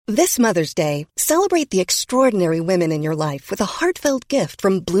This Mother's Day, celebrate the extraordinary women in your life with a heartfelt gift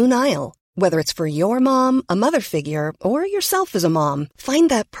from Blue Nile. Whether it's for your mom, a mother figure, or yourself as a mom, find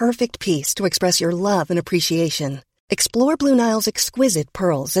that perfect piece to express your love and appreciation. Explore Blue Nile's exquisite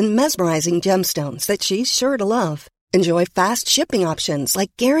pearls and mesmerizing gemstones that she's sure to love. Enjoy fast shipping options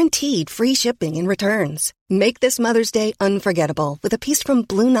like guaranteed free shipping and returns. Make this Mother's Day unforgettable with a piece from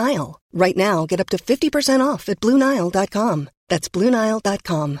Blue Nile. Right now, get up to 50% off at BlueNile.com. That's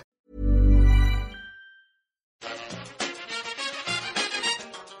BlueNile.com.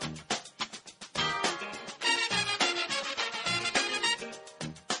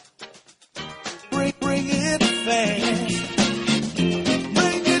 Bring it fast.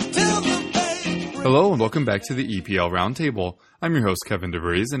 Bring it to the bay. Hello and welcome back to the EPL Roundtable. I'm your host, Kevin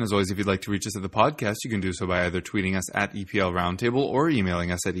DeVries, and as always, if you'd like to reach us at the podcast, you can do so by either tweeting us at EPL Roundtable or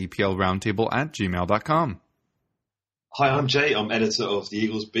emailing us at eplroundtable@gmail.com. Hi, I'm Jay. I'm editor of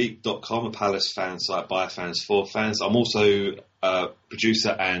theeaglesbeak.com, a Palace fan site by fans for fans. I'm also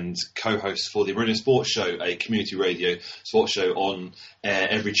producer and co-host for the Meridian Sports Show, a community radio sports show on air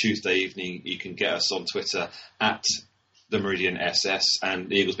every Tuesday evening. You can get us on Twitter at the Meridian SS, and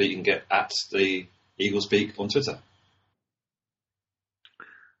the Eagles Beak you can get at the Eagles Beak on Twitter.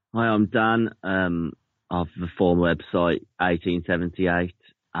 Hi, I'm Dan of the former website 1878,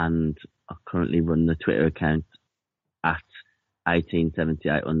 and I currently run the Twitter account at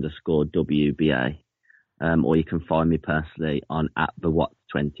 1878_WBA, or you can find me personally on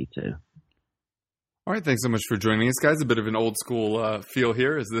 @thewhat22. All right, thanks so much for joining us, guys. A bit of an old school feel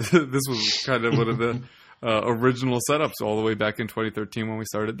here, as this was kind of one of the original setups all the way back in 2013 when we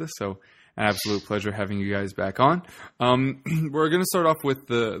started this. So, an absolute pleasure having you guys back on. We're going to start off with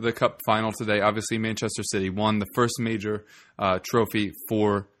the Cup final today. Obviously, Manchester City won the first major trophy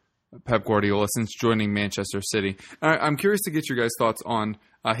for Pep Guardiola since joining Manchester City. I'm curious to get your guys' thoughts on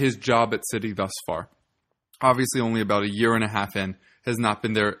his job at City thus far. Obviously, only about a year and a half in, has not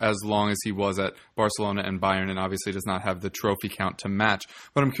been there as long as he was at Barcelona and Bayern, and obviously does not have the trophy count to match.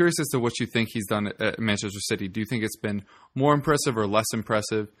 But I'm curious as to what you think he's done at Manchester City. Do you think it's been more impressive or less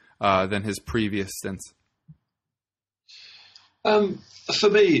impressive than his previous stints? For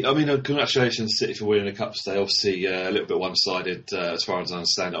me, I mean, congratulations City for winning the Cup today. Obviously, a little bit one-sided as far as I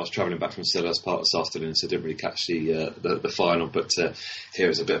understand it. I was travelling back from Selhurst Park this afternoon, so I didn't really catch the final. But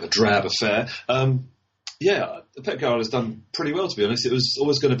here is a bit of a drab affair. Pep Guardiola's done pretty well, to be honest. It was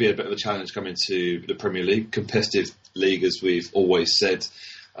always going to be a bit of a challenge coming to the Premier League, competitive league, as we've always said.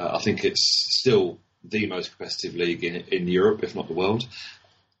 I think it's still the most competitive league in Europe, if not the world.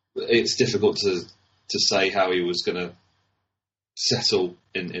 It's difficult to say how he was going to settle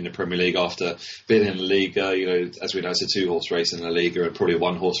in the Premier League after being in La Liga. As we know, it's a two-horse race in La Liga and probably a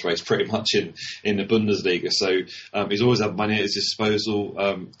one-horse race pretty much in the Bundesliga. So he's always had money at his disposal,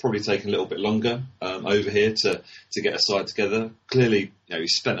 probably taking a little bit longer over here to get a side together. Clearly, he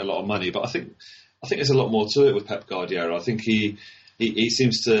spent a lot of money, but I think there's a lot more to it with Pep Guardiola. I think he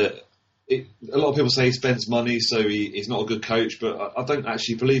seems to... a lot of people say he spends money, so he's not a good coach, but I don't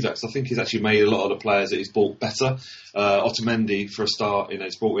actually believe that, because I think he's actually made a lot of the players that he's bought better. Otamendi, for a start,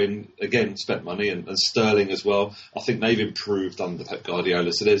 he's brought in, again, spent money, and Sterling as well. I think they've improved under Pep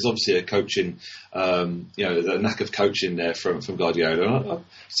Guardiola, so there's obviously a coaching, the knack of coaching there from Guardiola. And I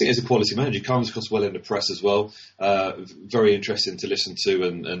think he's a quality manager. He comes across well in the press as well. Very interesting to listen to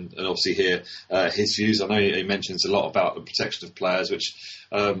and obviously hear his views. I know he mentions a lot about the protection of players, which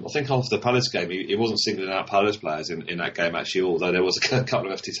I think after the Palace game, he wasn't singling out Palace players in that game, actually, although there was a couple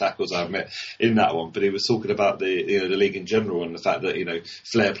of hefty tackles, I admit, in that one. But he was talking about the league in general and the fact that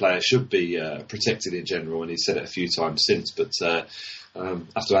flair players should be protected in general, and he's said it a few times since. But I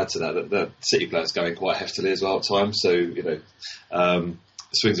have to add to that the City players going quite heftily as well at times. So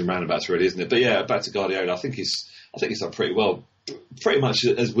swings and roundabouts, really, isn't it? But yeah, back to Guardiola. I think he's done pretty well, pretty much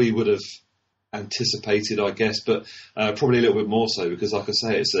as we would have anticipated, I guess, but probably a little bit more so, because, like I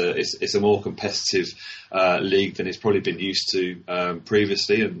say, it's a more competitive league than it's probably been used to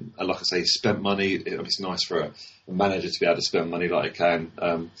previously. And like I say, he spent money. It's nice for a manager to be able to spend money like he can.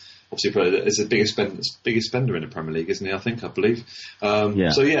 Obviously, probably it's the biggest spender in the Premier League, isn't he? I believe. So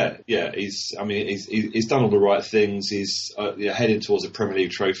he's done all the right things. He's heading towards a Premier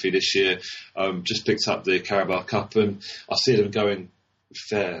League trophy this year. Just picked up the Carabao Cup, and I see them going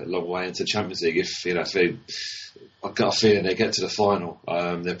fair long way into Champions League. I've got a feeling they get to the final.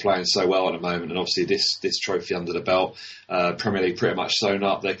 They're playing so well at the moment, and obviously this trophy under the belt, Premier League pretty much sewn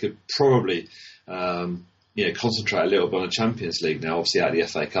up. They could probably concentrate a little bit on the Champions League now. Obviously out of the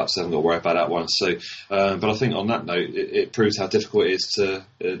FA Cup, so I haven't got to worry about that one. So, but I think on that note, it proves how difficult it is to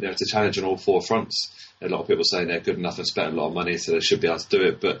challenge on all four fronts. a lot of people saying they're good enough and spent a lot of money, so they should be able to do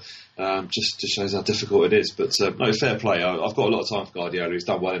it. But just shows how difficult it is. But no, fair play. I've got a lot of time for Guardiola. He's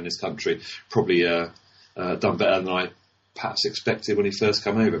done well in this country. Probably done better than I perhaps expected when he first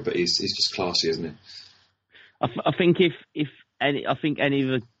came over. But he's just classy, isn't he? I think if any of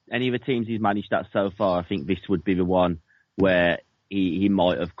the teams he's managed at so far, I think this would be the one where he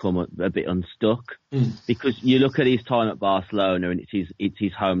might have come a bit unstuck, because you look at his time at Barcelona and it's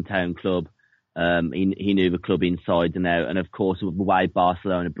his hometown club. He knew the club inside and out, and of course the way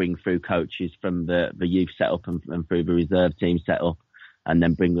Barcelona bring through coaches from the youth setup and through the reserve team setup, and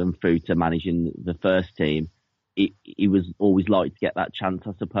then bring them through to managing the first team. He was always like to get that chance,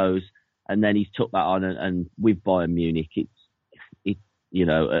 I suppose, and then he's took that on. And with Bayern Munich,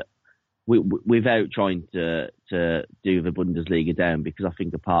 without trying to do the Bundesliga down, because I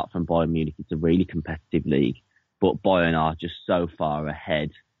think apart from Bayern Munich, it's a really competitive league. But Bayern are just so far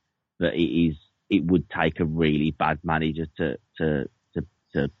ahead that it would take a really bad manager to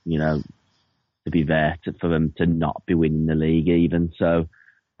be there for them to not be winning the league even. So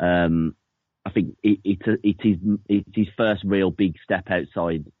I think it's his first real big step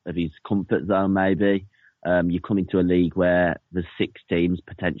outside of his comfort zone. Maybe you come into a league where there's 6 teams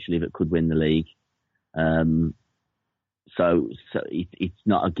potentially that could win the league. So it's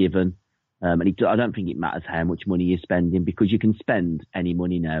not a given. And I don't think it matters how much money you're spending, because you can spend any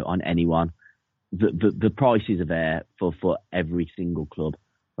money now on anyone. The prices are there for every single club.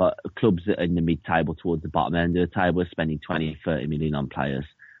 But clubs that are in the mid-table towards the bottom end of the table are spending 20, 30 million on players.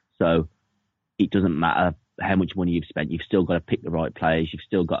 So it doesn't matter how much money you've spent. You've still got to pick the right players. You've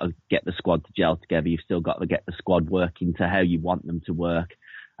still got to get the squad to gel together. You've still got to get the squad working to how you want them to work.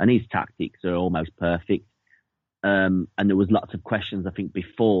 And his tactics are almost perfect. And there was lots of questions, I think,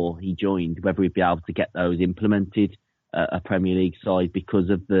 before he joined, whether he'd be able to get those implemented at a Premier League side, because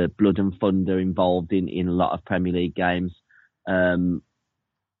of the blood and thunder involved in a lot of Premier League games. I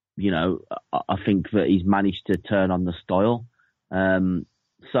think that he's managed to turn on the style.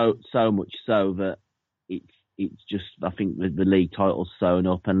 So much so that it's just, I think the league title's sewn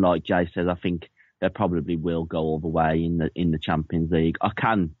up. And like Jay says, I think they probably will go all the way in the Champions League. I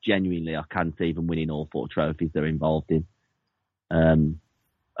can see them winning all 4 trophies they're involved in.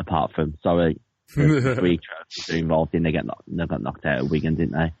 Apart from, the 3 trophies they're involved in, they got knocked out of Wigan,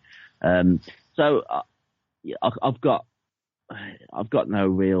 didn't they? So I've got no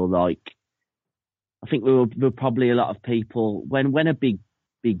real I think there were probably a lot of people when a big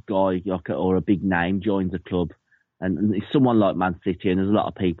guy or a big name joins a club, and it's someone like Man City, and there's a lot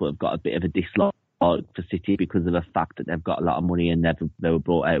of people who've got a bit of a dislike for City because of the fact that they've got a lot of money and they were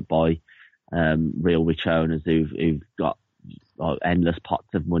brought out by real rich owners who've got endless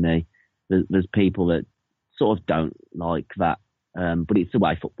pots of money. There's people that sort of don't like that, but it's the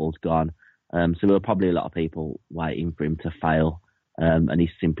way football's gone. So there were probably a lot of people waiting for him to fail, and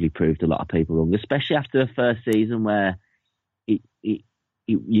he's simply proved a lot of people wrong, especially after the first season where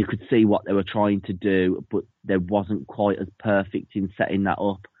you could see what they were trying to do, but they wasn't quite as perfect in setting that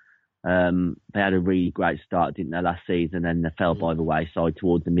up. They had a really great start, didn't they, last season, and they fell by the wayside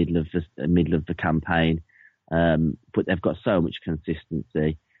towards the middle of the campaign. But they've got so much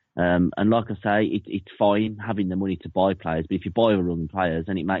consistency. And like I say, it's fine having the money to buy players, but if you buy the wrong players,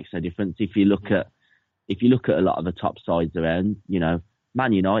 then it makes no difference. If you look at a lot of the top sides around,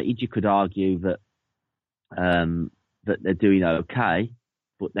 Man United, you could argue that they're doing okay,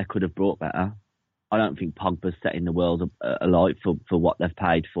 but they could have brought better. I don't think Pogba's setting the world alight for what they've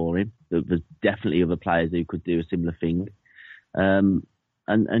paid for him. There's definitely other players who could do a similar thing. And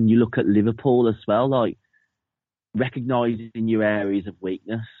you look at Liverpool as well, recognising your areas of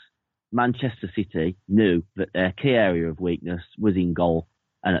weakness. Manchester City knew that their key area of weakness was in goal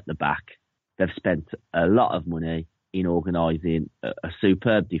and at the back. They've spent a lot of money in organising a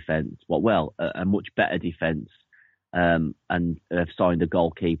superb defence, a much better defence, and they've signed a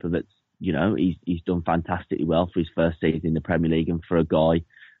goalkeeper that's, he's done fantastically well for his first season in the Premier League, and for a guy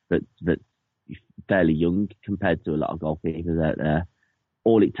that's fairly young compared to a lot of goalkeepers out there.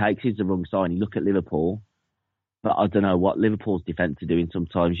 All it takes is the wrong signing. Look at Liverpool. But I don't know what Liverpool's defence are doing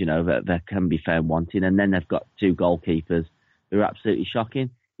sometimes, that they can be found wanting. And then they've got 2 goalkeepers who are absolutely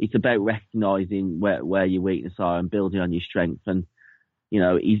shocking. It's about recognising where your weaknesses are and building on your strengths. And,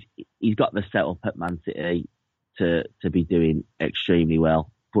 he's got the setup at Man City to be doing extremely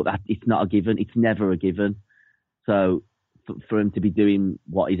well. But it's not a given. It's never a given. So for him to be doing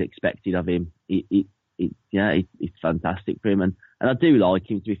what is expected of him, it's fantastic for him. And I do like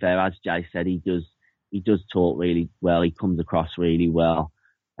him, to be fair. As Jay said, he does talk really well. He comes across really well.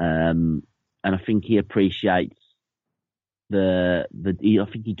 And I think he appreciates,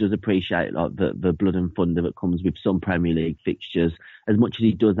 I think he does appreciate like the blood and thunder that comes with some Premier League fixtures. As much as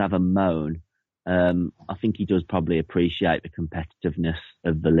he does have a moan, I think he does probably appreciate the competitiveness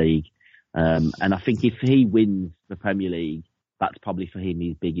of the league. And I think if he wins the Premier League, that's probably for him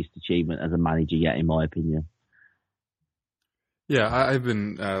his biggest achievement as a manager yet, in my opinion. Yeah, I've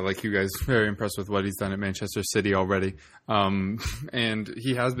been, like you guys, very impressed with what he's done at Manchester City already. And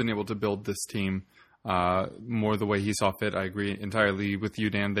he has been able to build this team more the way he saw fit. I agree entirely with you,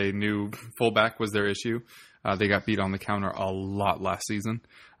 Dan. They knew fullback was their issue. They got beat on the counter a lot last season.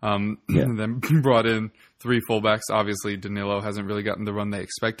 And then brought in 3 fullbacks. Obviously, Danilo hasn't really gotten the run they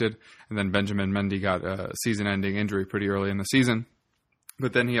expected. And then Benjamin Mendy got a season-ending injury pretty early in the season.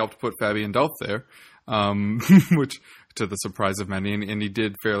 But then he helped put Fabian Delph there, which, to the surprise of many, and he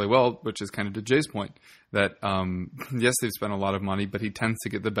did fairly well, which is kind of to Jay's point, that yes, they've spent a lot of money, but he tends to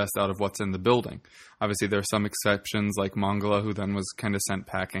get the best out of what's in the building. Obviously, there are some exceptions, like Mangala, who then was kind of sent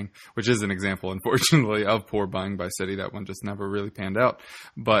packing, which is an example, unfortunately, of poor buying by City. That one just never really panned out.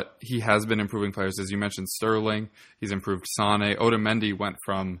 But he has been improving players, as you mentioned, Sterling. He's improved Sane. Otamendi went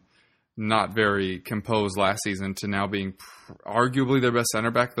from not very composed last season to now being arguably their best center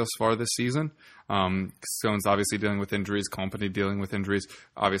back thus far this season. Stone's obviously dealing with injuries, Kompany dealing with injuries.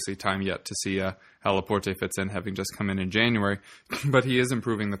 Obviously, time yet to see how Laporte fits in, having just come in January. But he is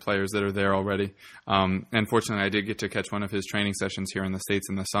improving the players that are there already. And fortunately, I did get to catch one of his training sessions here in the States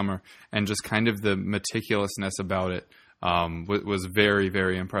in the summer, and just kind of the meticulousness about it was very,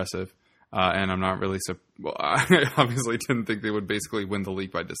 very impressive. And I'm not really I obviously didn't think they would basically win the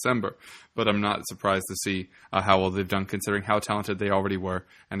league by December, but I'm not surprised to see how well they've done, considering how talented they already were,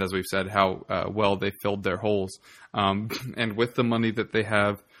 and as we've said, how well they filled their holes. And with the money that they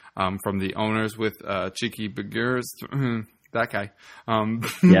have from the owners, with Cheeky Begurs, that guy,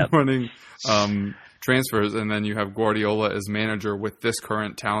 running transfers, and then you have Guardiola as manager with this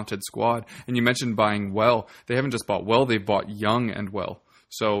current talented squad. And you mentioned buying well. They haven't just bought well, they've bought young and well.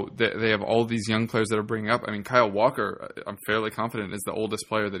 So they have all these young players that are bringing up. I mean, Kyle Walker, I'm fairly confident, is the oldest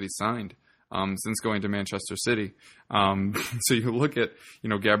player that he's signed since going to Manchester City. So you look at,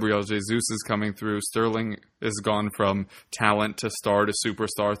 Gabriel Jesus is coming through. Sterling has gone from talent to star to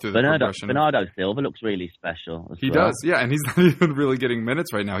superstar through the progression. Bernardo Silva looks really special. He does, yeah, and he's not even really getting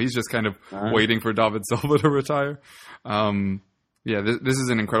minutes right now. He's just kind of waiting for David Silva to retire. This is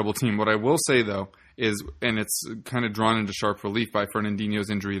an incredible team. What I will say, though, is, and it's kind of drawn into sharp relief by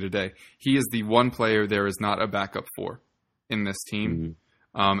Fernandinho's injury today, he is the one player there is not a backup for in this team.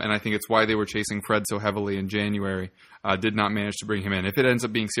 Mm-hmm. And I think it's why they were chasing Fred so heavily in January, did not manage to bring him in. If it ends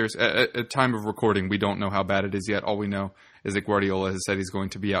up being serious, at time of recording, we don't know how bad it is yet. All we know is that Guardiola has said he's going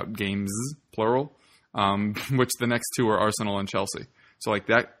to be out games, plural, which the next 2 are Arsenal and Chelsea. So like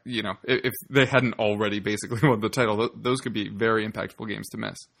that, if they hadn't already basically won the title, those could be very impactful games to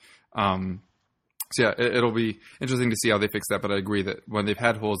miss. So yeah, it'll be interesting to see how they fix that, but I agree that when they've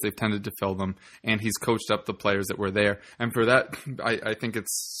had holes, they've tended to fill them, and he's coached up the players that were there. And for that, I think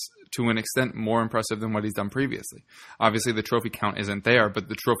it's, to an extent, more impressive than what he's done previously. Obviously, the trophy count isn't there, but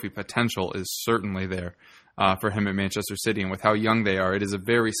the trophy potential is certainly there for him at Manchester City. And with how young they are, it is a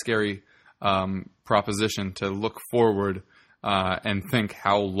very scary proposition to look forward and think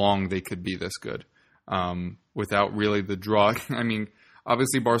how long they could be this good without really the draw. I mean,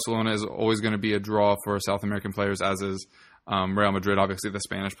 obviously, Barcelona is always going to be a draw for South American players, as is Real Madrid. Obviously, the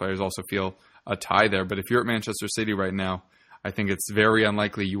Spanish players also feel a tie there. But if you're at Manchester City right now, I think it's very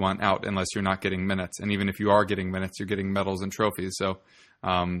unlikely you want out unless you're not getting minutes. And even if you are getting minutes, you're getting medals and trophies. So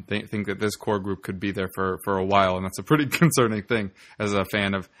they think that this core group could be there for a while. And that's a pretty concerning thing as a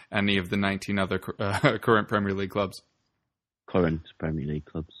fan of any of the 19 other current Premier League clubs. Current Premier League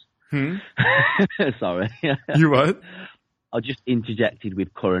clubs. Sorry. You what? I just interjected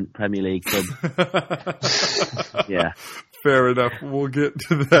with current Premier League clubs. Yeah. Fair enough. We'll get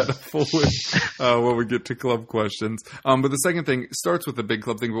to that fully when we get to club questions. But the second thing starts with the big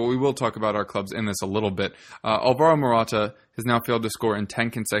club thing, but we will talk about our clubs in this a little bit. Alvaro Morata has now failed to score in 10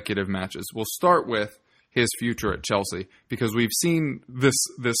 consecutive matches. We'll start with his future at Chelsea, because we've seen this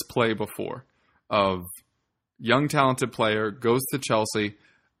play before of young, talented player goes to Chelsea.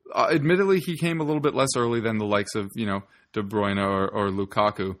 Admittedly, he came a little bit less early than the likes of, De Bruyne or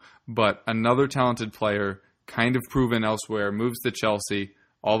Lukaku, but another talented player, kind of proven elsewhere, moves to Chelsea.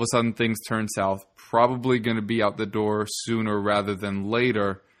 All of a sudden, things turn south. Probably going to be out the door sooner rather than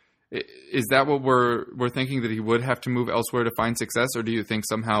later. Is that what we're thinking, that he would have to move elsewhere to find success, or do you think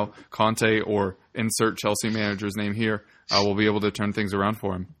somehow Conte, or insert Chelsea manager's name here, will be able to turn things around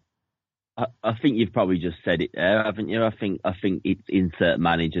for him? I think you've probably just said it there, haven't you? I think it's insert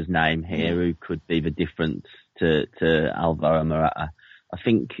manager's name here who could be the difference to Alvaro Morata. I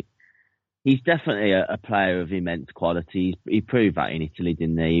think he's definitely a player of immense quality. He proved that in Italy,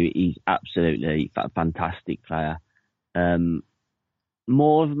 didn't he? He's absolutely a fantastic player.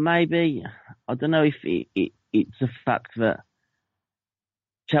 More of maybe, I don't know if it's a fact that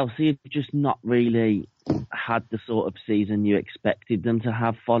Chelsea have just not really had the sort of season you expected them to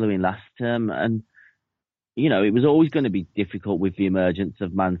have following last term. And, you know, it was always going to be difficult with the emergence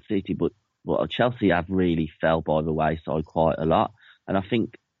of Man City, but Chelsea have really fell by the wayside quite a lot. And I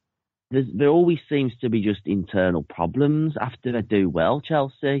think there always seems to be just internal problems after they do well,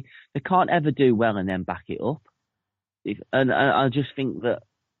 Chelsea. They can't ever do well and then back it up. And I just think that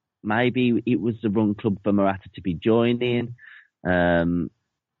maybe it was the wrong club for Morata to be joining.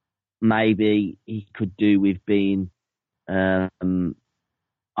 Maybe he could do with being... I'm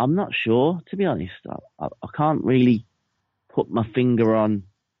not sure, to be honest. I can't really put my finger on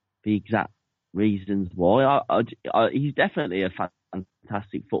the exact reasons why. He's definitely a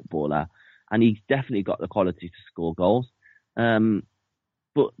fantastic footballer, and he's definitely got the quality to score goals.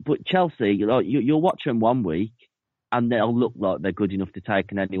 But Chelsea, you'll watch them one week, and they'll look like they're good enough to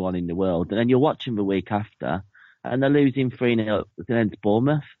take on anyone in the world, and then you'll watch them the week after, and they're losing 3-0 against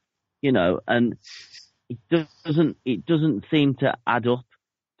Bournemouth. You know, and it doesn't seem to add up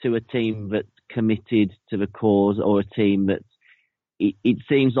to a team that's committed to the cause, or a team that it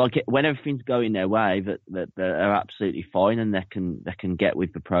seems like when everything's going their way that they're absolutely fine and they can get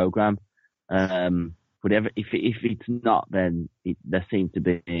with the program. Whatever, if it's not, then there seems to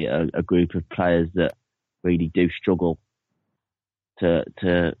be a group of players that really do struggle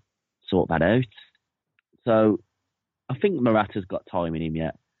to sort that out. So I think Morata's got time in him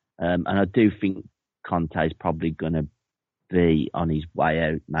yet. And I do think Conte's probably going to be on his way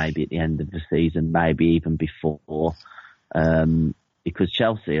out maybe at the end of the season, maybe even before, because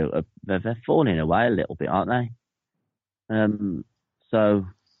Chelsea, they're falling away a little bit, aren't they? So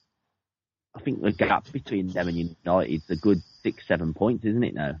I think the gap between them and United is a good 6-7 points, isn't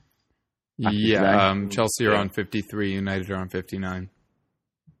it now? Yeah, Chelsea are on 53, United are on 59.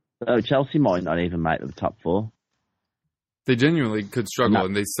 So Chelsea might not even make the top four. They genuinely could struggle,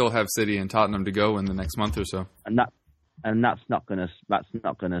 and they still have City and Tottenham to go in the next month or so. And that's not gonna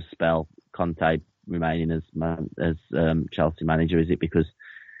spell Conte remaining as Chelsea manager, is it? Because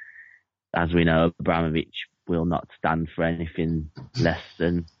as we know, Abramovich will not stand for anything less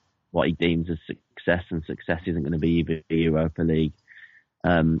than what he deems as success, and success isn't going to be either the Europa League.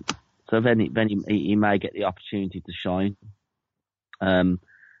 So then he may get the opportunity to shine. And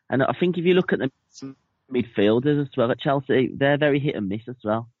I think if you look at the midfielders as well at Chelsea, they're very hit and miss as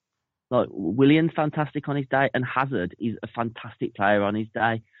well. Like Willian's fantastic on his day, and Hazard is a fantastic player on his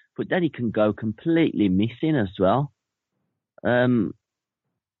day, but then he can go completely missing as well.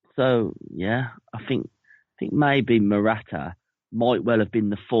 So yeah, I think maybe Morata might well have been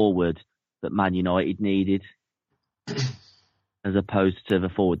the forward that Man United needed, as opposed to the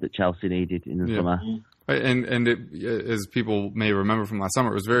forward that Chelsea needed in the summer. And it, as people may remember from last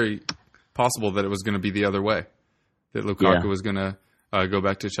summer, it was very possible that it was going to be the other way, that Lukaku was going to go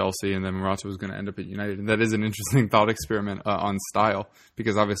back to Chelsea and then Morata was going to end up at United. And that is an interesting thought experiment on style,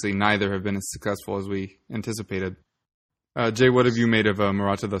 because obviously neither have been as successful as we anticipated. Jay, what have you made of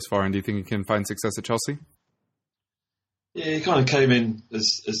Morata thus far, and do you think he can find success at Chelsea? Yeah, he kind of came in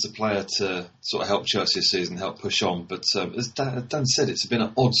as the player to sort of help Chelsea this season, help push on. But as Dan said, it's been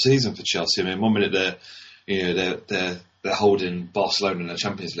an odd season for Chelsea. I mean, 1 minute they're holding Barcelona in the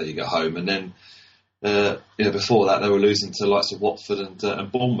Champions League at home, and then before that they were losing to the likes of Watford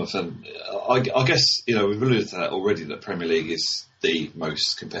and Bournemouth. And I guess we've alluded to that already, that Premier League is the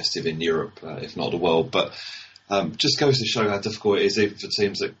most competitive in Europe, if not the world. But just goes to show how difficult it is even for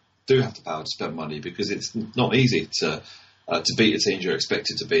teams that do have the power to spend money, because it's not easy to beat the teams you're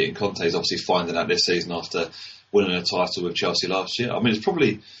expected to beat. And Conte's obviously finding out this season after winning a title with Chelsea last year. I mean,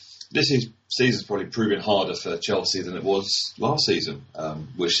 this season's probably proving harder for Chelsea than it was last season,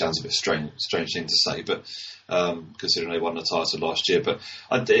 which sounds a bit strange thing to say, but considering they won the title last year. But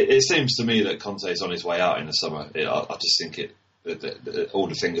it seems to me that Conte's on his way out in the summer. I just think all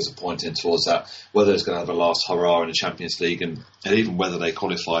the fingers are pointing towards that. Whether it's going to have a last hurrah in the Champions League, and even whether they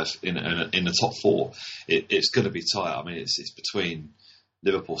qualify in the top four, it's going to be tight. I mean, it's between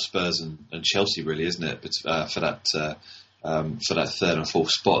Liverpool, Spurs, and Chelsea, really, isn't it? But for that third and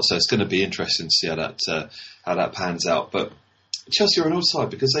fourth spot, so it's going to be interesting to see how that pans out. But Chelsea are an odd side,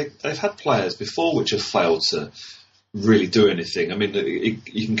 because they've had players before which have failed to really do anything. I mean,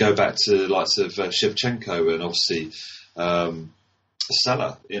 you can go back to the likes of Shevchenko and obviously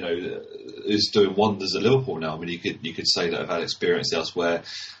Salah, who is doing wonders at Liverpool now. I mean, you could say that I've had experience elsewhere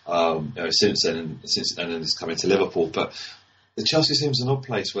since then, and then it's coming to Liverpool. But the Chelsea seems an odd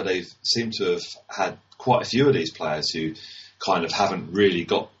place where they seem to have had quite a few of these players who kind of haven't really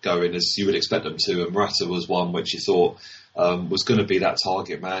got going as you would expect them to. And Morata was one which you thought was going to be that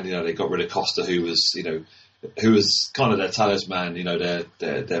target man. You know, they got rid of Costa, who was kind of their talisman, you know,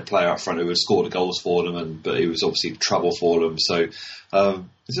 their player up front who had scored the goals for them, but he was obviously trouble for them. So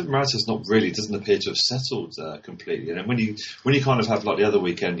Morata's doesn't appear to have settled completely. And then when you kind of have, like the other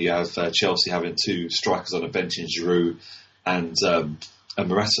weekend, you have Chelsea having two strikers on a bench in Giroud and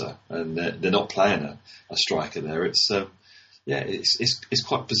Morata, and they're not playing a striker there. It's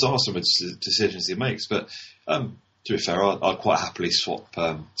quite bizarre, some of the decisions he makes. But to be fair, I'd quite happily swap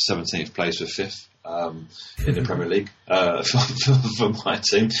 17th place with 5th. In the Premier League for my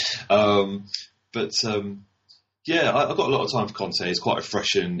team, I've got a lot of time for Conte. He's quite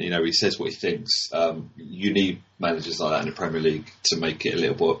refreshing. You know, he says what he thinks. You need managers like that in the Premier League to make it a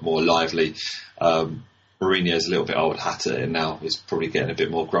little bit more lively. Mourinho's a little bit old hat at it now. He's probably getting a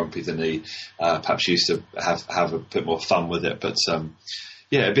bit more grumpy than he perhaps used to have a bit more fun with it. But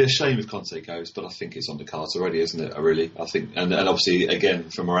it'd be a shame if Conte goes, but I think it's on the cards already, isn't it? I think, and obviously, again,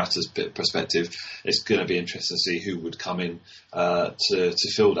 from Morata's perspective, it's going to be interesting to see who would come in to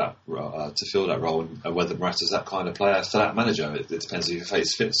fill that role, and whether Morata's that kind of player for that manager. It depends if your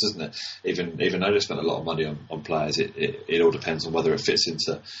face fits, doesn't it? Even though they spent a lot of money on players, it all depends on whether it fits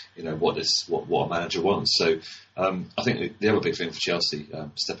into, you know, what a manager wants. So I think the other big thing for Chelsea,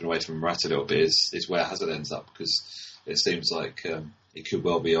 stepping away from Morata a little bit, is where Hazard ends up, because it seems like he could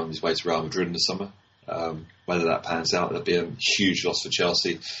well be on his way to Real Madrid in the summer. Whether that pans out, that'd be a huge loss for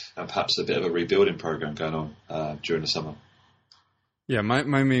Chelsea, and perhaps a bit of a rebuilding programme going on during the summer. Yeah, my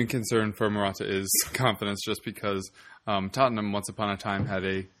main concern for Morata is confidence, just because Tottenham once upon a time had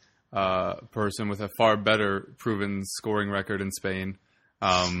a person with a far better proven scoring record in Spain,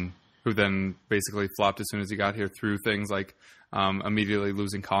 who then basically flopped as soon as he got here through things like immediately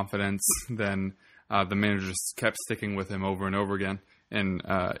losing confidence. Then the manager just kept sticking with him over and over again in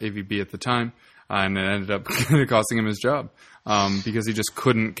AVB at the time, and it ended up costing him his job because he just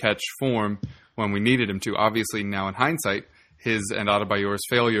couldn't catch form when we needed him to. Obviously, now in hindsight, his and Adebayor's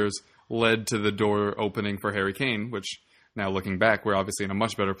failures led to the door opening for Harry Kane, which now looking back, we're obviously in a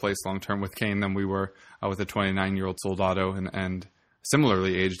much better place long-term with Kane than we were with a 29-year-old Soldado and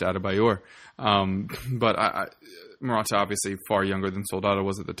similarly aged Adebayor. But Morata obviously far younger than Soldado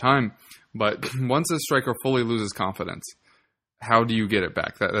was at the time. But once a striker fully loses confidence, how do you get it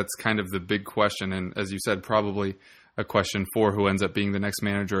back? That's kind of the big question. And as you said, probably a question for who ends up being the next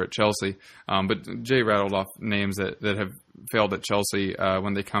manager at Chelsea. But Jay rattled off names that have failed at Chelsea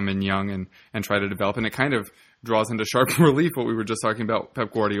when they come in young and try to develop. And it kind of draws into sharp relief what we were just talking about.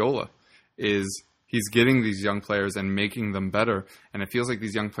 Pep Guardiola is he's getting these young players and making them better. And it feels like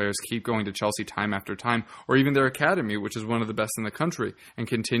these young players keep going to Chelsea time after time, or even their academy, which is one of the best in the country, and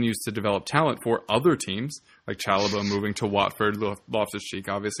continues to develop talent for other teams, like Chalobah moving to Watford, Loftus-Cheek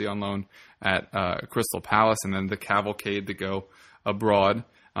obviously on loan at Crystal Palace, and then the cavalcade to go abroad.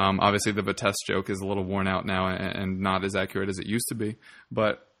 Obviously, the Vitesse joke is a little worn out now and not as accurate as it used to be.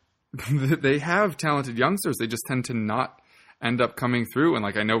 But they have talented youngsters. They just tend to not end up coming through. And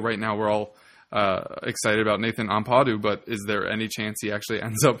like I know right now we're all excited about Nathan Ampadu, but is there any chance he actually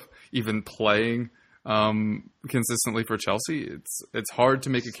ends up even playing consistently for Chelsea? It's hard to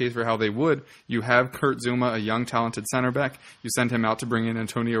make a case for how they would. You have Kurt Zouma, a young, talented center back. You send him out to bring in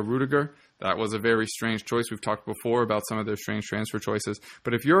Antonio Rudiger. That was a very strange choice. We've talked before about some of their strange transfer choices.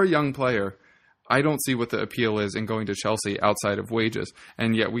 But if you're a young player, I don't see what the appeal is in going to Chelsea outside of wages.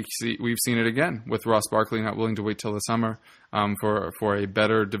 And yet we've seen it again with Ross Barkley not willing to wait till the summer for a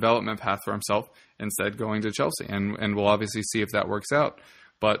better development path for himself, instead going to Chelsea. And we'll obviously see if that works out.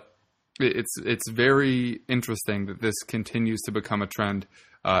 But it's very interesting that this continues to become a trend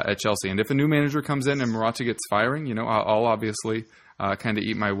at Chelsea. And if a new manager comes in and Morata gets firing, you know, I'll obviously kind of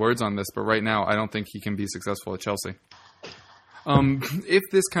eat my words on this. But right now, I don't think he can be successful at Chelsea. If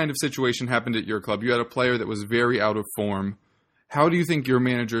this kind of situation happened at your club, you had a player that was very out of form, how do you think your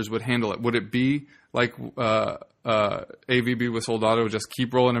managers would handle it? Would it be like AVB with Soldado, just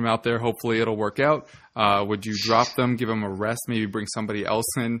keep rolling him out there, hopefully it'll work out? Would you drop them, give them a rest, maybe bring somebody else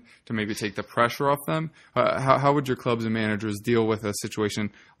in to maybe take the pressure off them? How would your clubs and managers deal with a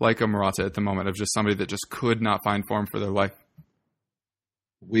situation like a Morata at the moment, of just somebody that just could not find form for their life?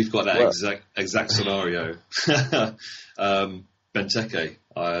 We've got that exact scenario. Benteke.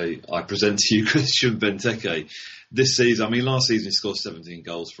 I present to you Christian Benteke. This season, I mean, last season he scored 17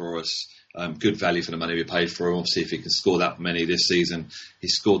 goals for us. Good value for the money we paid for him. Obviously, if he can score that many this season, he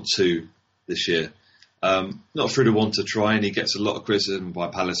scored 2 this year. Not through the want to try, and he gets a lot of criticism by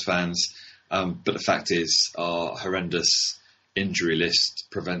Palace fans. But the fact is, our horrendous injury list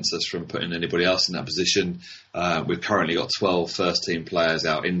prevents us from putting anybody else in that position. We've currently got 12 first-team players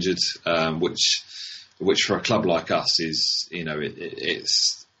out injured, which for a club like us is,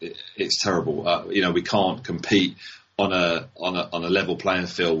 it's terrible. We can't compete on a level playing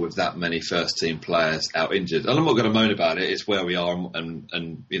field with that many first team players out injured. And I'm not going to moan about it. It's where we are,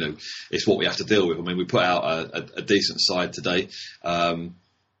 and it's what we have to deal with. I mean, we put out a decent side today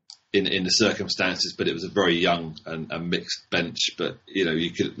in the circumstances, but it was a very young and mixed bench. But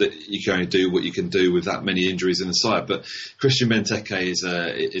you can only do what you can do with that many injuries in the side. But Christian Benteke is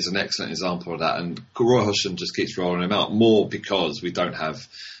an excellent example of that, and Roy Hodgson just keeps rolling him out more because we don't have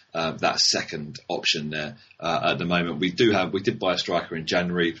that second option there at the moment. We did buy a striker in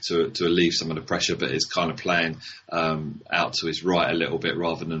January to relieve some of the pressure, but it's kind of playing out to his right a little bit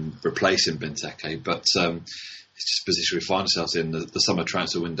rather than replacing Benteke. But it's just a position we find ourselves in. The summer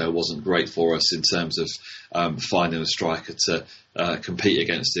transfer window wasn't great for us in terms of finding a striker to compete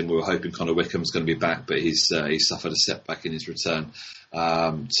against him. We were hoping Connor Wickham's going to be back, but he's suffered a setback in his return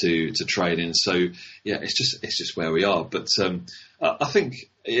to training. So yeah, it's just where we are. But I think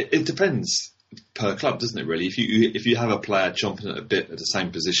it depends per club, doesn't it? Really, if you have a player chomping at a bit at the same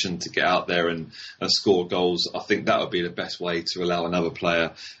position to get out there and score goals, I think that would be the best way to allow another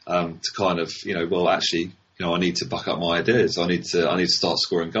player to kind of actually. I need to buck up my ideas. I need to start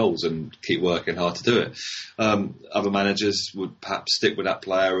scoring goals and keep working hard to do it. Other managers would perhaps stick with that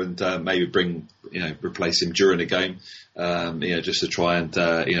player and maybe replace him during a game, just to try and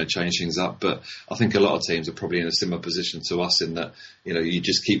change things up. But I think a lot of teams are probably in a similar position to us in that you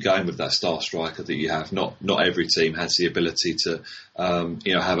just keep going with that star striker that you have. Not every team has the ability to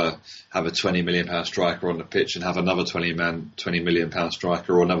have a £20 million striker on the pitch and have another £20 million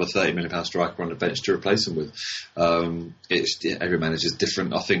striker or another £30 million striker on the bench to replace him with. Every manager is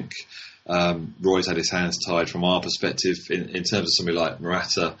different. I think Roy's had his hands tied from our perspective in terms of somebody like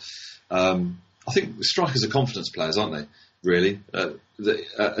Morata. I think strikers are confidence players, aren't they? Really,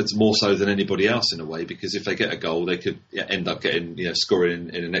 it's more so than anybody else in a way, because if they get a goal, they could end up getting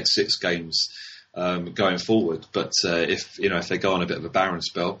scoring in the next 6 games going forward. But if they go on a bit of a barren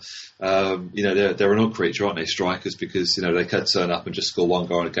spell, they're an odd creature, aren't they? Strikers, because they could turn up and just score 1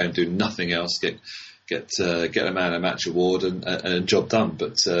 goal in a game, do nothing else, get a man a match award and job done.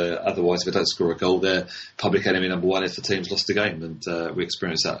 But otherwise, if they don't score a goal, they're public enemy number 1 if the team's lost a game, and we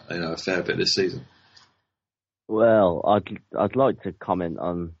experienced that a fair bit this season. Well, I'd like to comment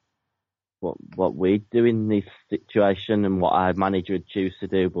on what we do in this situation and what our manager would choose to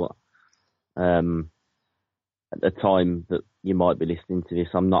do, but at the time that you might be listening to this,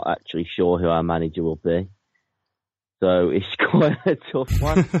 I'm not actually sure who our manager will be. So it's quite a tough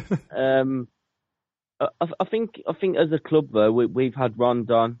one. I think as a club though, we've had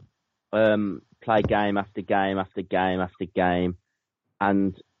Rondon play game after game after game after game,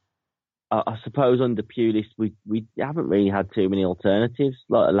 and I suppose under Pulis we haven't really had too many alternatives.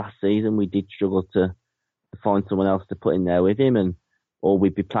 Like last season, we did struggle to find someone else to put in there with him, or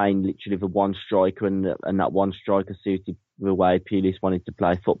we'd be playing literally with 1 striker, and that 1 striker suited the way Pulis wanted to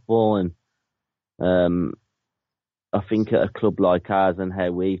play football. And I think at a club like ours and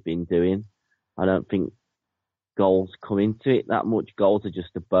how we've been doing, I don't think goals come into it that much. Goals are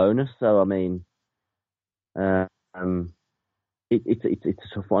just a bonus. So I mean, it's a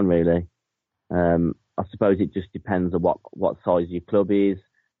tough one really. I suppose it just depends on what size your club is,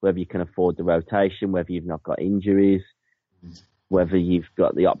 whether you can afford the rotation, whether you've not got injuries, whether you've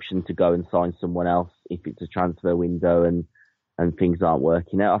got the option to go and sign someone else if it's a transfer window and things aren't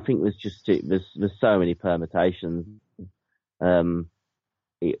working out. I think there's so many permutations.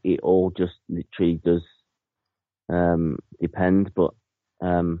 It all just literally does depend. But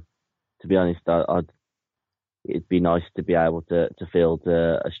to be honest, it'd be nice to be able to field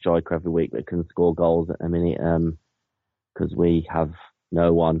a striker every week that can score goals at a minute, because we have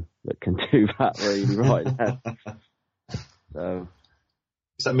no one that can do that really right now. So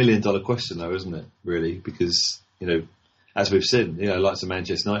it's that $1 million question, though, isn't it? Really, because as we've seen, like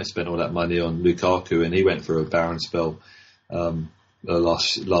Manchester United spent all that money on Lukaku, and he went for a barren spell the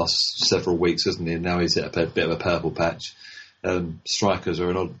last several weeks, hasn't he? And now he's at a bit of a purple patch. Strikers are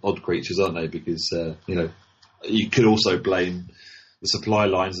an odd creatures, aren't they? Because you could also blame the supply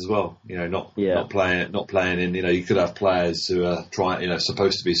lines as well. Not playing in. You could have players who are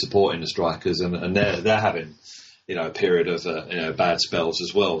supposed to be supporting the strikers, and they're having a period of bad spells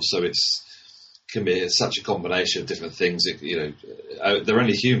as well. So can be such a combination of different things. They're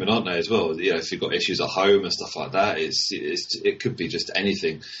only human, aren't they, as well? If you've got issues at home and stuff like that, it could be just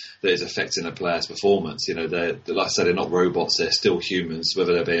anything that is affecting a player's performance. They're, like I said, they're not robots. They're still humans,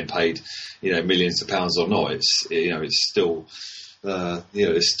 whether they're being paid, millions of pounds or not. It's still,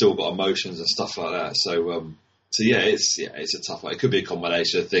 it's still got emotions and stuff like that. So it's a tough one. It could be a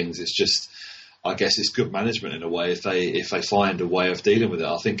combination of things. It's just, I guess it's good management in a way if they find a way of dealing with it.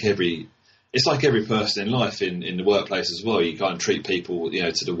 I think it's like every person in life in the workplace as well. You kind of treat people,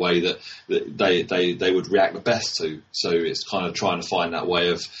 to the way that they would react the best to. So it's kind of trying to find that way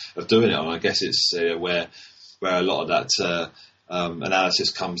of doing it. And I guess it's where a lot of that analysis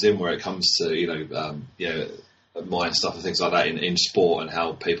comes in, where it comes to mind stuff and things like that in sport, and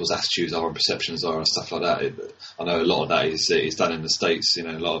how people's attitudes are and perceptions are and stuff like that. I know a lot of that is done in the States, a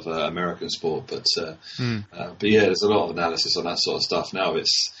lot of American sport, but there's a lot of analysis on that sort of stuff now.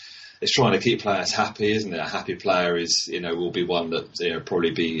 It's trying to keep players happy, isn't it? A happy player will be one that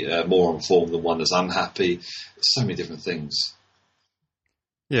probably be more informed than one that's unhappy. There's so many different things.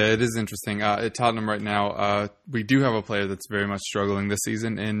 Yeah, it is interesting. At Tottenham right now, we do have a player that's very much struggling this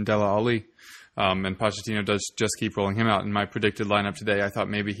season in Dele Alli. And Pochettino does just keep rolling him out. In my predicted lineup today, I thought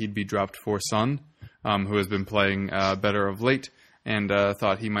maybe he'd be dropped for Son, who has been playing better of late, and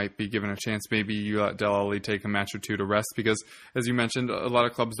thought he might be given a chance. Maybe you let Dele Alli take a match or two to rest, because, as you mentioned, a lot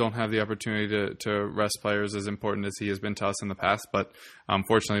of clubs don't have the opportunity to rest players as important as he has been to us in the past. But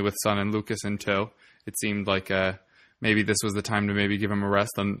fortunately, with Son and Lucas in tow, it seemed like maybe this was the time to maybe give him a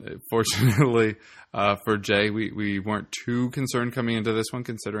rest. And fortunately for Jay, we weren't too concerned coming into this one,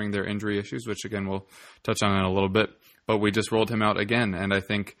 considering their injury issues, which again we'll touch on in a little bit. But we just rolled him out again, and I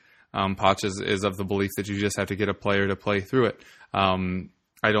think Poch is of the belief that you just have to get a player to play through it.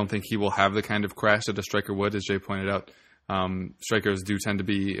 I don't think he will have the kind of crash that a striker would, as Jay pointed out. Strikers do tend to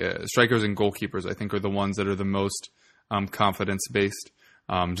be strikers and goalkeepers, I think, are the ones that are the most confidence-based,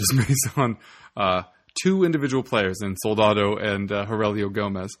 just based on two individual players in Soldado and Aurelio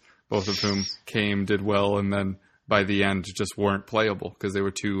Gomez, both of whom did well, and then by the end just weren't playable because they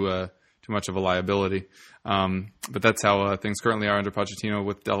were too much of a liability. But that's how things currently are under Pochettino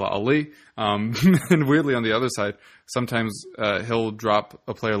with Dele Alli. And weirdly, on the other side, sometimes he'll drop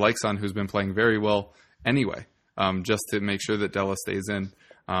a player like Son, who's been playing very well anyway, just to make sure that Dele stays in,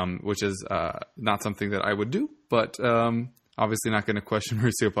 which is not something that I would do, but obviously not going to question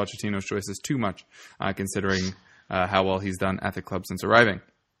Mauricio Pochettino's choices too much, considering how well he's done at the club since arriving.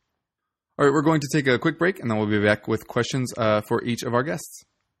 All right, we're going to take a quick break, and then we'll be back with questions for each of our guests.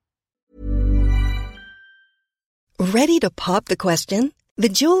 Ready to pop the question? The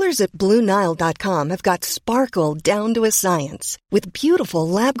jewelers at BlueNile.com have got sparkle down to a science with beautiful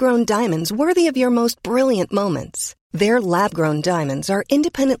lab-grown diamonds worthy of your most brilliant moments. Their lab-grown diamonds are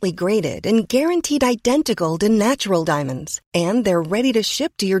independently graded and guaranteed identical to natural diamonds, and they're ready to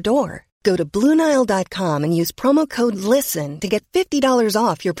ship to your door. Go to BlueNile.com and use promo code LISTEN to get $50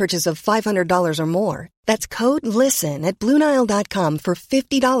 off your purchase of $500 or more. That's code LISTEN at BlueNile.com for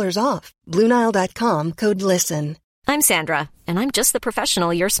 $50 off. BlueNile.com, code LISTEN. I'm Sandra, and I'm just the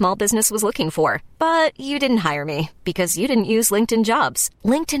professional your small business was looking for. But you didn't hire me because you didn't use LinkedIn Jobs.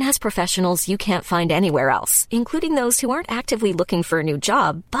 LinkedIn has professionals you can't find anywhere else, including those who aren't actively looking for a new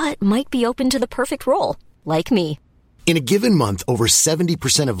job, but might be open to the perfect role, like me. In a given month, over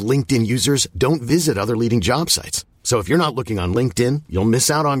 70% of LinkedIn users don't visit other leading job sites. So if you're not looking on LinkedIn, you'll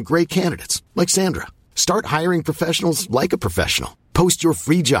miss out on great candidates like Sandra. Start hiring professionals like a professional. Post your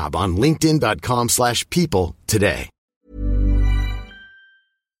free job on linkedin.com/people today.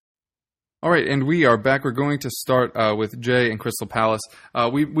 All right, and we are back. We're going to start with Jay and Crystal Palace.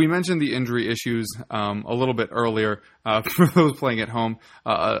 We mentioned the injury issues a little bit earlier. For those playing at home,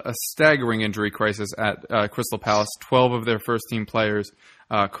 a staggering injury crisis at Crystal Palace. 12 of their first-team players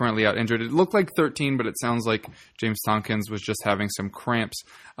currently out injured. It looked like 13, but it sounds like James Tompkins was just having some cramps.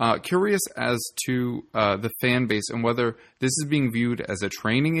 Curious as to the fan base and whether this is being viewed as a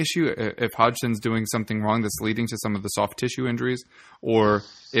training issue, if Hodgson's doing something wrong that's leading to some of the soft tissue injuries, or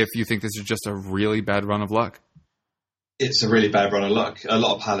if you think this is just a really bad run of luck. It's a really bad run of luck. A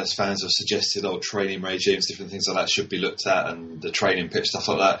lot of Palace fans have suggested training regimes, different things like that should be looked at, and the training pitch, stuff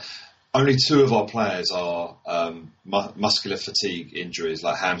like that. Only 2 of our players are muscular fatigue injuries,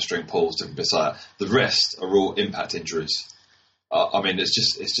 like hamstring pulls, different bits like that. The rest are all impact injuries. I mean, it's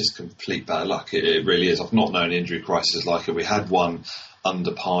just complete bad luck. It really is. I've not known injury crises like it. We had one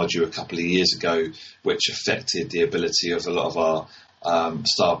under Pardew a couple of years ago, which affected the ability of a lot of our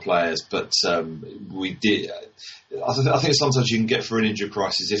star players. But we did. I think sometimes you can get through an injury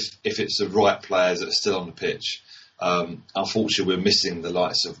crisis if it's the right players that are still on the pitch. Unfortunately, we're missing the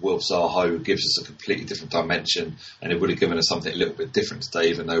likes of Wilf Zaha, who gives us a completely different dimension, and it would have given us something a little bit different today,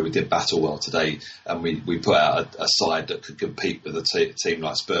 even though we did battle well today, and we put out a side that could compete with a team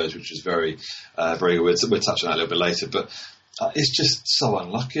like Spurs, which was very good. We'll touch on that a little bit later, but it's just so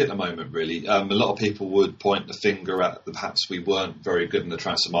unlucky at the moment, really. A lot of people would point the finger at perhaps we weren't very good in the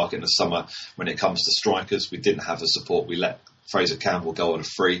transfer market in the summer when it comes to strikers. We didn't have the support. We let Fraser Campbell go on a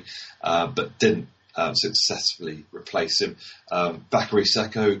free, but didn't successfully replace him. Bakary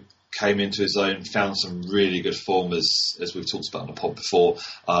Seko came into his own, found some really good form as we've talked about on the pod before,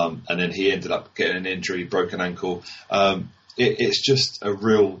 and then he ended up getting an injury, broken ankle. It's just a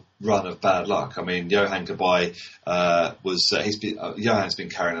real run of bad luck. I mean, Johan Cabaye Johan's been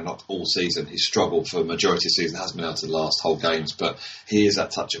carrying a knock all season. He's struggled for the majority of the season, hasn't been able to last whole games, but he is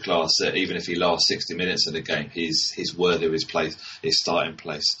that touch of class that even if he lasts 60 minutes in a game, he's worthy of his place, his starting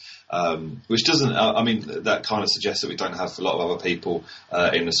place. Which doesn't, that kind of suggests that we don't have a lot of other people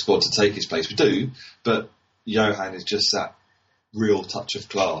in the squad to take his place. We do, but Johan is just that real touch of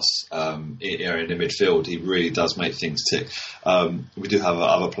class in the midfield. He really does make things tick. We do have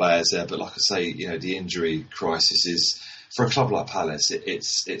other players there, but like I say, the injury crisis is, for a club like Palace,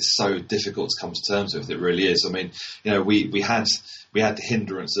 it's so difficult to come to terms with. It really is. I mean, we had the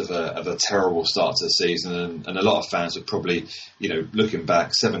hindrance of a terrible start to the season, and a lot of fans would probably, looking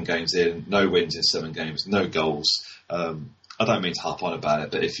back, 7 games in, no wins in 7 games, no goals. I don't mean to harp on about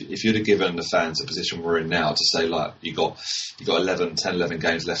it, but if you'd have given the fans a position we're in now to say, like, you got 11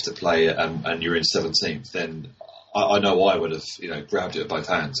 games left to play and you're in 17th, then I know I would have, grabbed it with both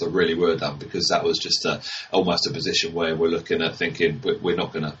hands. I really would have done, because that was just almost a position where we're looking at thinking we're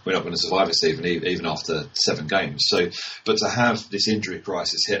not going to survive this even after 7 games. So, but to have this injury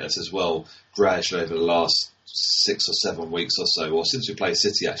crisis hit us as well gradually over the last 6 or 7 weeks or so, or since we played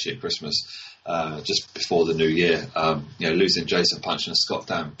City actually at Christmas, just before the new year, losing Jason Punch and Scott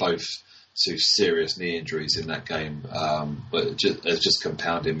Dann, both 2 serious knee injuries in that game, but it's just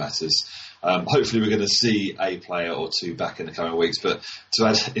compounding matters. Hopefully we're going to see a player or 2 back in the coming weeks, but to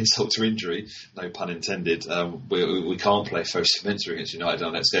add insult to injury, no pun intended, we can't play Fosu Mensah against United on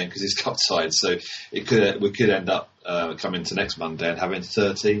our next game because he's cup-side, so we could end up coming to next Monday and having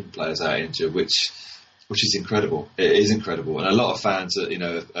 13 players out injured, which is incredible. It is incredible, and a lot of fans,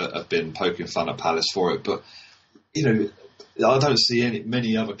 have been poking fun at Palace for it. But I don't see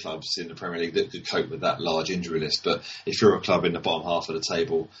many other clubs in the Premier League that could cope with that large injury list. But if you're a club in the bottom half of the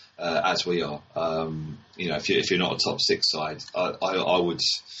table, as we are, if you're not a top 6 side, I would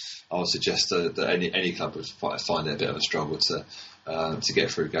suggest that any club would find it a bit of a struggle to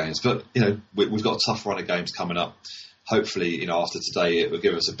get through games. But we've got a tough run of games coming up. Hopefully, after today, it will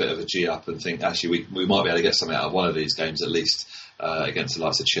give us a bit of a G up and think, actually, we might be able to get something out of one of these games at least, against the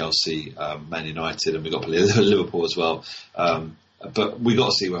likes of Chelsea, Man United, and we've got Liverpool as well. But we've got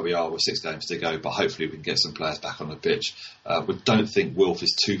to see where we are with 6 games to go, but hopefully we can get some players back on the pitch. We don't think Wilf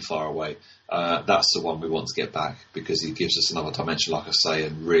is too far away. That's the one we want to get back, because he gives us another dimension, like I say,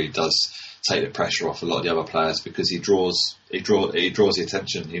 and really does take the pressure off a lot of the other players, because he draws the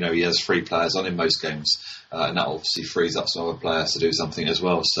attention. He has 3 players on in most games, and that obviously frees up some other players to do something as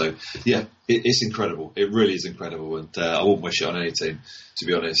well. So yeah, it's incredible. It really is incredible, and I wouldn't wish it on any team, to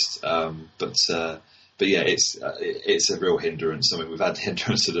be honest. But yeah, it's a real hindrance. I mean, we've had the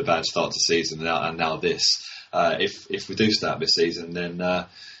hindrance of the bad start to the season, and now this. If we do start this season, then Roy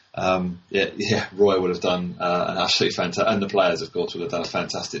would have done an absolutely fantastic, and the players, of course, would have done a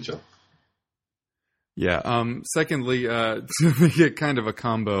fantastic job. Yeah. Secondly, to make it kind of a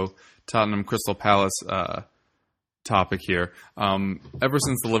combo Tottenham Crystal Palace topic here. Ever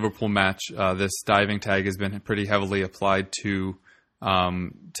since the Liverpool match, this diving tag has been pretty heavily applied to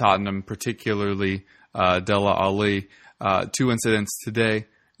Tottenham, particularly Dele Alli. 2 incidents today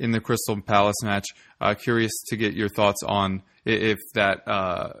in the Crystal Palace match. Curious to get your thoughts on if that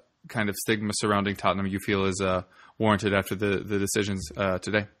kind of stigma surrounding Tottenham you feel is warranted after the decisions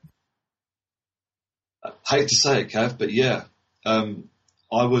today. I hate to say it, Kev, but yeah.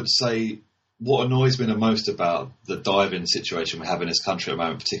 I would say what annoys me the most about the diving situation we have in this country at the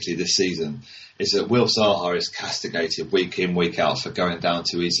moment, particularly this season, is that Wilf Zaha is castigated week in, week out for going down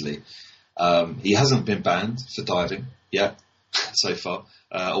too easily. He hasn't been banned for diving yet so far,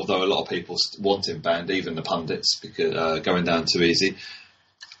 although a lot of people want him banned, even the pundits, because going down too easy.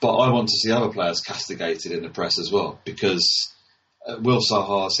 But I want to see other players castigated in the press as well, because Wilf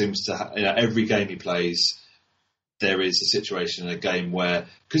Zaha seems to every game he plays, there is a situation in a game where,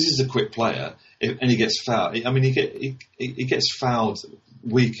 because he's a quick player, and he gets fouled. I mean, he gets fouled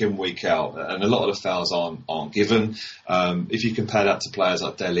week in, week out, and a lot of the fouls aren't given. If you compare that to players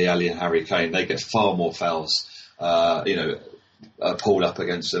like Dele Alli and Harry Kane, they get far more fouls pulled up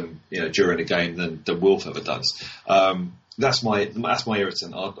against them, during a game than Wilf ever does. That's my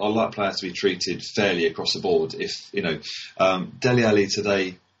irritant. I like players to be treated fairly across the board. If Dele Alli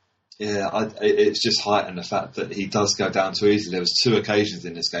today, it's just heightened the fact that he does go down too easily. There was 2 occasions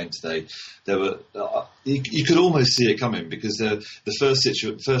in this game today. There were you could almost see it coming, because the first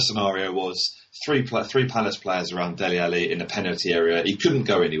scenario was three Palace players around Dele Alli in the penalty area. He couldn't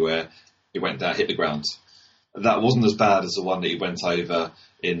go anywhere. He went down, hit the ground. That wasn't as bad as the one that he went over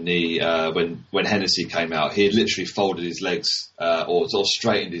in the when Hennessy came out. He had literally folded his legs or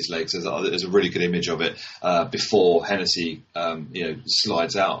straightened his legs. There's a really good image of it before Hennessy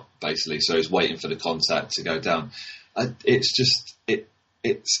slides out, basically. So he's waiting for the contact to go down. It's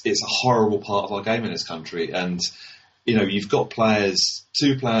a horrible part of our game in this country. And you've got players.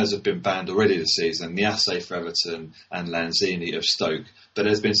 2 players have been banned already this season: Niasse for Everton and Lanzini of Stoke. But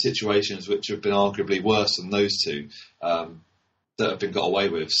there's been situations which have been arguably worse than those 2 that have been got away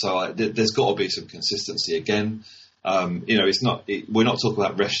with. So there's got to be some consistency again. We're not talking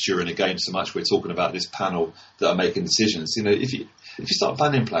about refs during a game so much. We're talking about this panel that are making decisions. If you start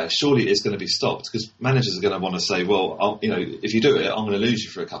banning players, surely it's going to be stopped, because managers are going to want to say, well, if you do it, I'm going to lose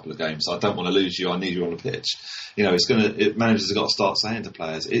you for a couple of games. I don't want to lose you. I need you on the pitch. Managers have got to start saying to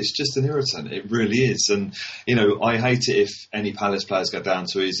players, it's just an irritant. It really is. And, I hate it if any Palace players go down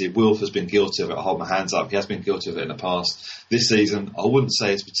too easy. Wilf has been guilty of it. I hold my hands up. He has been guilty of it in the past. This season, I wouldn't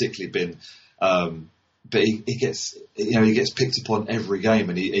say it's particularly been, but he gets picked upon every game,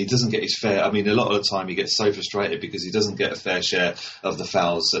 and he doesn't get his fair. I mean, a lot of the time he gets so frustrated because he doesn't get a fair share of the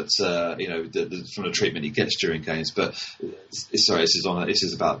fouls that from the treatment he gets during games. But this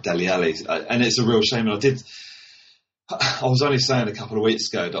is about Dele Alli, and it's a real shame. And I was only saying a couple of weeks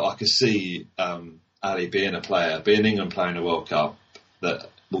ago that I could see Ali being an England player in the World Cup that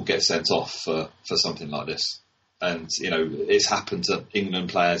will get sent off for something like this. And it's happened to England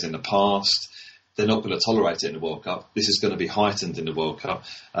players in the past. They're not going to tolerate it in the World Cup. This is going to be heightened in the World Cup,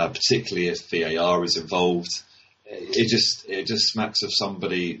 particularly if VAR is involved. It just smacks of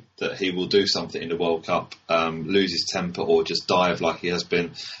somebody that he will do something in the World Cup, lose his temper, or just dive like he has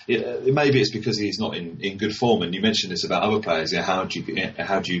been. Maybe it's because he's not in good form. And you mentioned this about other players. How do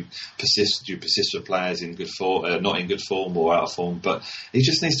you persist? Do you persist with players in good form, not in good form, or out of form? But he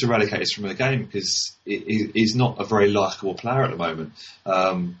just needs to eradicate this from the game, because he's not a very likeable player at the moment.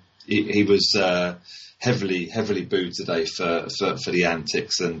 He was heavily booed today for the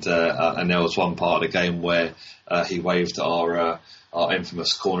antics, and there was one part of the game where he waved at our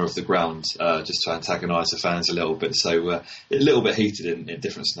infamous corner of the ground just to antagonise the fans a little bit. So a little bit heated in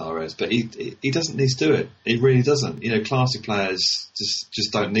different scenarios, but he doesn't need to do it. He really doesn't. Classy players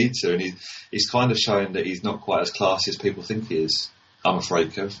just don't need to, and he's kind of showing that he's not quite as classy as people think he is. I'm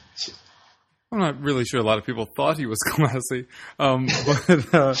afraid, Kev. I'm not really sure a lot of people thought he was classy.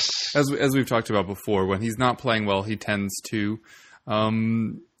 But as we've talked about before, when he's not playing well, he tends to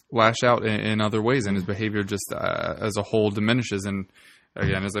lash out in other ways, and his behavior just as a whole diminishes. And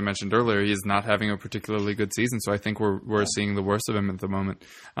again, as I mentioned earlier, he is not having a particularly good season, so I think we're seeing the worst of him at the moment.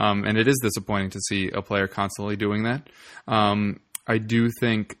 And it is disappointing to see a player constantly doing that. I do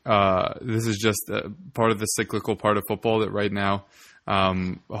think this is just part of the cyclical part of football that right now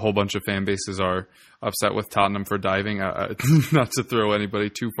a whole bunch of fan bases are upset with Tottenham for diving. Not to throw anybody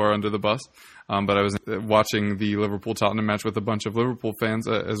too far under the bus, but I was watching the Liverpool-Tottenham match with a bunch of Liverpool fans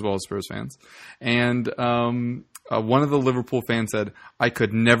as well as Spurs fans. And one of the Liverpool fans said, "I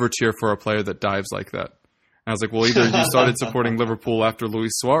could never cheer for a player that dives like that." And I was like, well, either you started supporting Liverpool after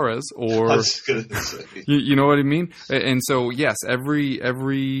Luis Suarez, or you know what I mean? And so, yes,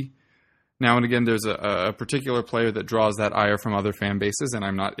 every now and again, there's a particular player that draws that ire from other fan bases, and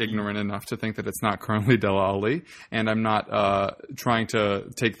I'm not ignorant enough to think that it's not currently Dele Alli, and I'm not trying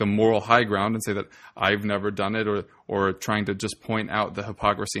to take the moral high ground and say that I've never done it, or trying to just point out the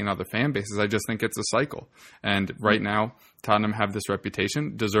hypocrisy in other fan bases. I just think it's a cycle. And right now, Tottenham have this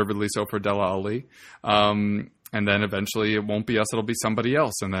reputation, deservedly so, for Dele Alli. And then eventually it won't be us, it'll be somebody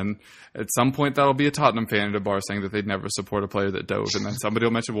else. And then at some point that'll be a Tottenham fan at a bar saying that they'd never support a player that dove. And then somebody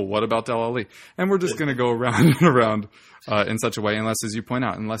will mention, well, what about Dele Alli? And we're just going to go around and around in such a way, unless, as you point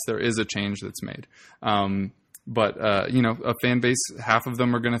out, unless there is a change that's made. But a fan base, half of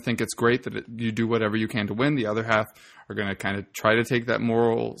them are going to think it's great that you do whatever you can to win. The other half are going to kind of try to take that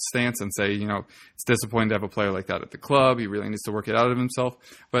moral stance and say, it's disappointing to have a player like that at the club. He really needs to work it out of himself.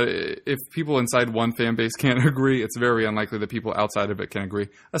 But if people inside one fan base can't agree, it's very unlikely that people outside of it can agree,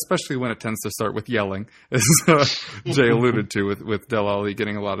 especially when it tends to start with yelling, as Jay alluded to with Dele Alli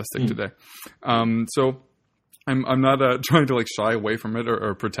getting a lot of stick today. So I'm not trying to shy away from it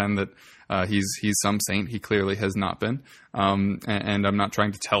or pretend that he's some saint. He clearly has not been, and I'm not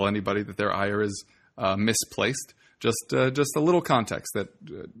trying to tell anybody that their ire is misplaced. Just a little context that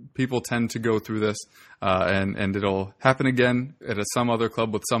people tend to go through this, and it'll happen again at some other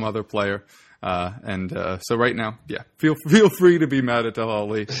club with some other player. So right now, yeah, feel free to be mad at Dele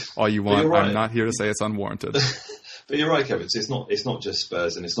Alli all you want. Right. I'm not here to say it's unwarranted. But you're right, Kevin. It's not just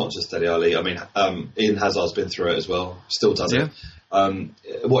Spurs and it's not just Dele Alli. I mean, Eden Hazard's been through it as well. Still does it.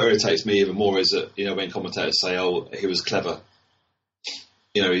 What irritates me even more is that when commentators say, "Oh, he was clever."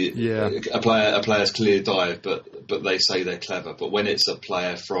 A player's clear dive, but they say they're clever. But when it's a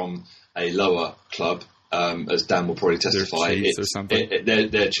player from a lower club, as Dan will probably testify,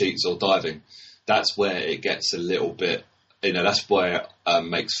 they're cheats or diving. That's where it gets a little bit. That's where it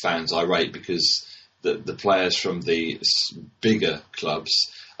makes fans irate, because the players from the bigger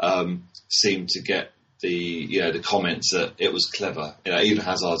clubs seem to get the comments that it was clever. Even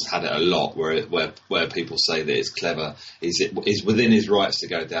Hazard's had it a lot, where people say that it's clever. Is within his rights to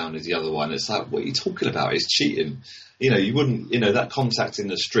go down as the other one. It's like, what are you talking about? It's cheating. You wouldn't. That contact in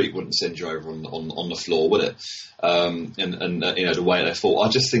the street wouldn't send you over on the floor, would it? The way they fought. I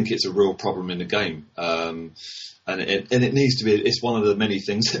just think it's a real problem in the game, and it needs to be. It's one of the many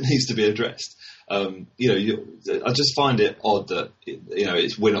things that needs to be addressed. I just find it odd that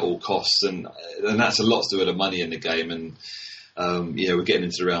it's win at all costs, and that's a lot to do with the money in the game, and we're getting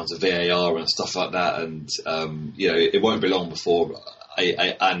into the rounds of VAR and stuff like that, and it won't be long before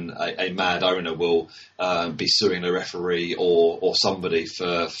a mad owner will be suing the referee or somebody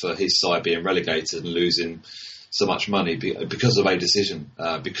for his side being relegated and losing so much money because of a decision,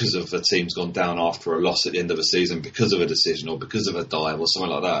 because of a team's gone down after a loss at the end of a season, because of a decision or because of a dive or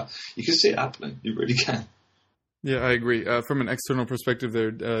something like that. You can see it happening. You really can. Yeah, I agree. From an external perspective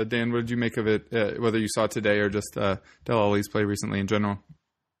there, Dan, what did you make of it, whether you saw it today or just Dele Alli's play recently in general?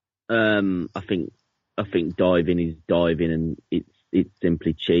 I think diving is diving, and it's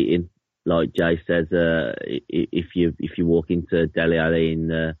simply cheating. Like Jay says, if you walk into Dele Alli in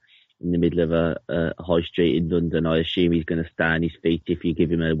the middle of a high street in London, I assume he's going to stay on his feet if you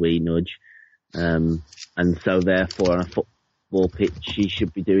give him a wee nudge. And so therefore, on a football pitch, he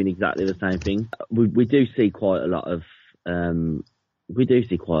should be doing exactly the same thing. We do see quite a lot of it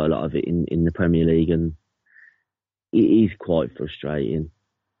in the Premier League, and it is quite frustrating.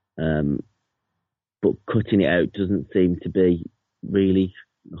 But cutting it out doesn't seem to be really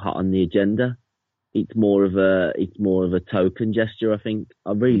hot on the agenda. It's more of a token gesture, I think.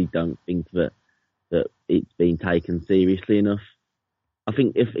 I really don't think that it's been taken seriously enough. I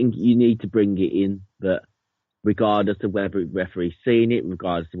think you need to bring it in that regardless of whether referee's seeing it,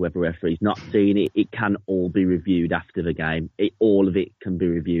 regardless of whether referee's not seeing it, it can all be reviewed after the game. All of it can be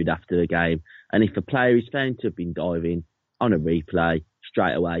reviewed after the game. And if a player is found to have been diving on a replay,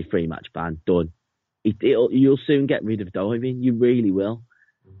 straight away, 3-match ban, done. You'll soon get rid of diving. You really will.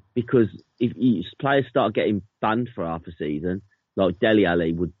 Because if players start getting banned for half a season, like Dele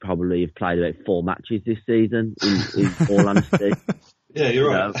Alli would probably have played about 4 matches this season, in all honesty. Yeah, you're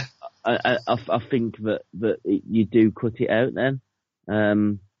right. I think that you do cut it out then.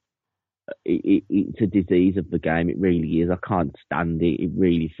 It's a disease of the game. It really is. I can't stand it. It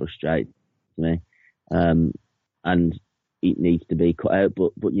really frustrates me. And it needs to be cut out.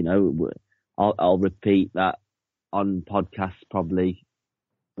 But I'll repeat that on podcasts probably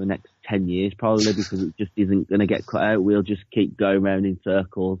for the next 10 years probably, because it just isn't going to get cut out. We'll just keep going around in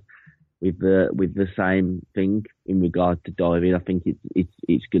circles with the same thing in regard to diving. I think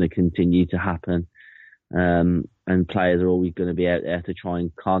it's going to continue to happen, and players are always going to be out there to try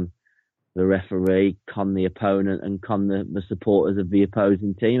and con the referee, con the opponent, and con the supporters of the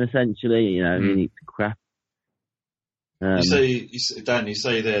opposing team. Essentially, I mean, it's crap. Dan, you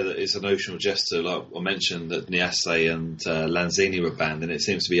say there that it's an emotional gesture. Like I mentioned that Niasse and Lanzini were banned, and it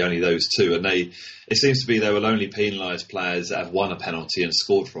seems to be only those two. And it seems to be they will only penalise players that have won a penalty and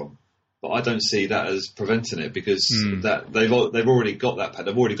scored from. But I don't see that as preventing it, because that they've already got that.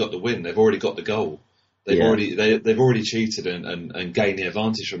 They've already got the win. They've already got the goal. They've already cheated and gained the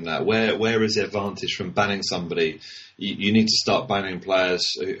advantage from that. Where is the advantage from banning somebody? You need to start banning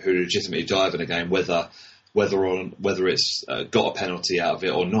players who legitimately dive in a game, whether it's got a penalty out of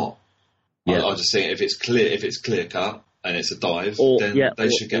it or not. Yeah. I just think if it's clear cut and it's a dive, they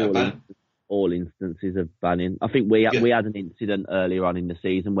should get a ban. All instances of banning. I think we had an incident earlier on in the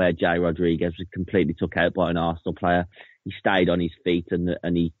season where Jay Rodriguez was completely took out by an Arsenal player. He stayed on his feet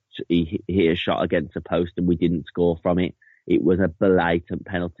and he hit a shot against a post and we didn't score from it. It was a blatant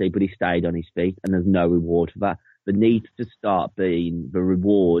penalty, but he stayed on his feet and there's no reward for that. There needs to start being the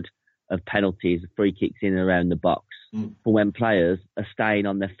reward of penalties, free kicks in and around the box, for when players are staying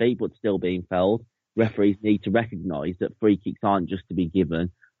on their feet but still being fouled. Referees need to recognise that free kicks aren't just to be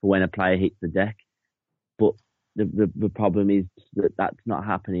given for when a player hits the deck. But the problem is that that's not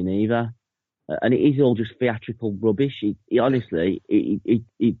happening either. And it is all just theatrical rubbish. Honestly,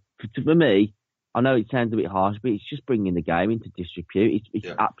 for me, I know it sounds a bit harsh, but it's just bringing the game into disrepute. It's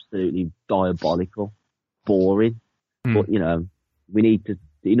absolutely diabolical, boring. But, we need to,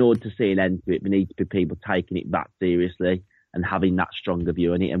 in order to see an end to it, there need to be people taking it that seriously and having that stronger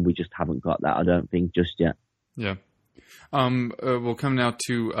view on it, and we just haven't got that, I don't think, just yet. Yeah. We'll come now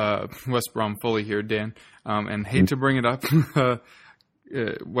to West Brom Fully here, Dan, and hate to bring it up.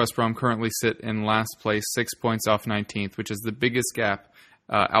 West Brom currently sit in last place, 6 points off 19th, which is the biggest gap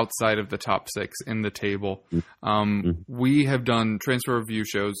outside of the top 6 in the table. We have done transfer review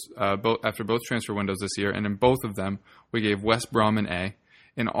shows after both transfer windows this year, and in both of them, we gave West Brom an A.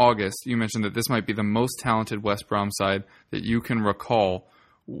 In August, you mentioned that this might be the most talented West Brom side that you can recall.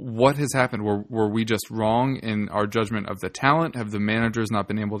 What has happened? Were we just wrong in our judgment of the talent? Have the managers not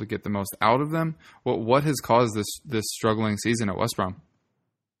been able to get the most out of them? What has caused this struggling season at West Brom?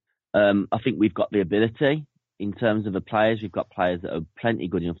 I think we've got the ability. In terms of the players, we've got players that are plenty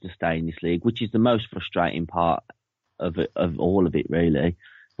good enough to stay in this league, which is the most frustrating part of all of it, really.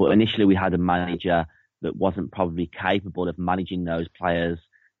 But initially we had a manager that wasn't probably capable of managing those players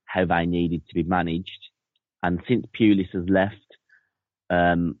how they needed to be managed. And since Pulis has left,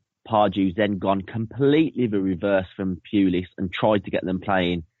 Pardew's then gone completely the reverse from Pulis and tried to get them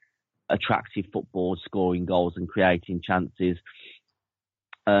playing attractive football, scoring goals and creating chances.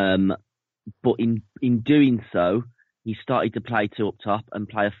 But in doing so, he started to play 2 up top and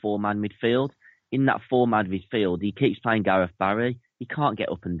play a 4-man midfield. In that 4-man midfield, he keeps playing Gareth Barry. He can't get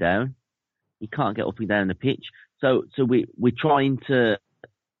up and down. He can't get up and down the pitch. So we're trying to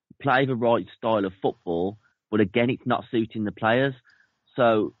play the right style of football, but again, it's not suiting the players.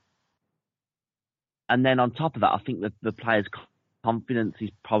 So, and then on top of that, I think that the players' confidence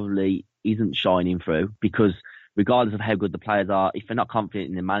isn't shining through, because regardless of how good the players are, if they're not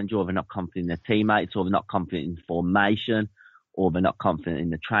confident in the manager, or they're not confident in their teammates, or they're not confident in formation, or they're not confident in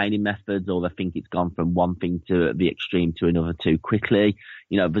the training methods, or they think it's gone from one thing to the extreme to another too quickly.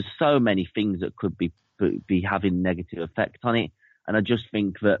 There's so many things that could be having negative effect on it. And I just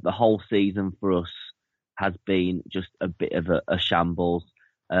think that the whole season for us has been just a bit of a shambles.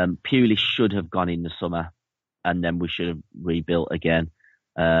 Pulis should have gone in the summer, and then we should have rebuilt again.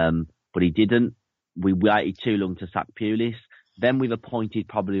 But he didn't. We waited too long to sack Pulis. Then we've appointed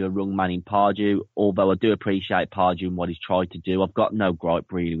probably the wrong man in Pardew, although I do appreciate Pardew and what he's tried to do. I've got no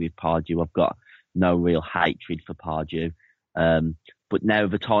gripe really with Pardew. I've got no real hatred for Pardew. But now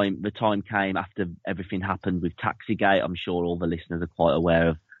the time came after everything happened with Taxigate. I'm sure all the listeners are quite aware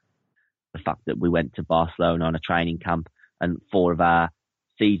of the fact that we went to Barcelona on a training camp, and 4 of our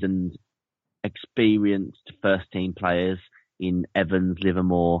seasoned, experienced first-team players in Evans,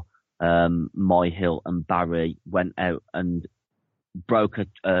 Livermore, Myhill and Barry went out and broke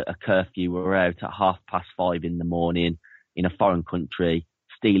a curfew. We were out at 5:30 in the morning in a foreign country,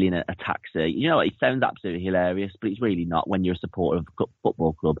 stealing a taxi. It sounds absolutely hilarious, but it's really not when you're a supporter of a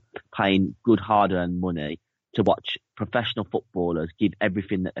football club, paying good hard-earned money to watch professional footballers give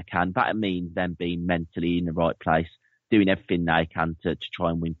everything that they can. That means them being mentally in the right place, doing everything they can to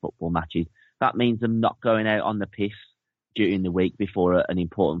try and win football matches. That means them not going out on the piss during the week before an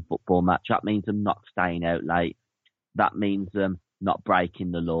important football match. That means them not staying out late. That means them not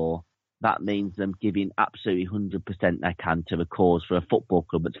breaking the law. That means them giving absolutely 100% they can to the cause for a football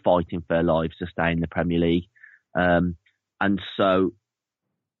club that's fighting for their lives to stay in the Premier League. And so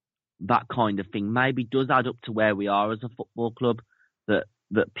that kind of thing maybe does add up to where we are as a football club,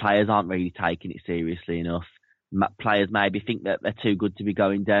 that players aren't really taking it seriously enough. Players maybe think that they're too good to be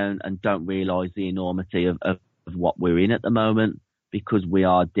going down and don't realise the enormity of what we're in at the moment, because we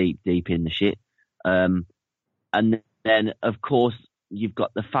are deep in the shit. And then, of course, you've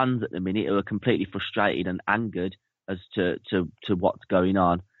got the fans at the minute who are completely frustrated and angered as to what's going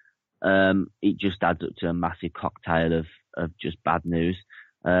on. It just adds up to a massive cocktail of just bad news.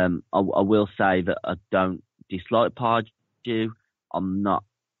 I will say that I don't dislike Pardew. I'm not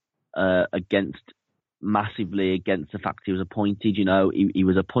massively against the fact he was appointed. He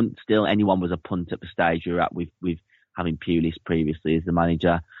was a punt still. Anyone was a punt at the stage you're at with having Pulis previously as the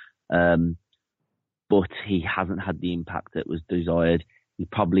manager. But he hasn't had the impact that was desired. He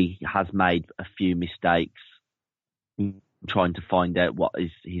probably has made a few mistakes trying to find out what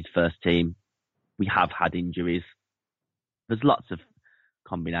is his first team. We have had injuries. There's lots of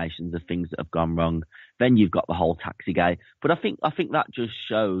combinations of things that have gone wrong. Then you've got the whole Taxigate. But I think that just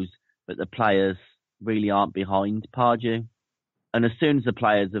shows but the players really aren't behind Pardew. And as soon as the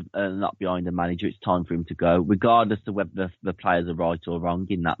players are not behind the manager, it's time for him to go, regardless of whether the players are right or wrong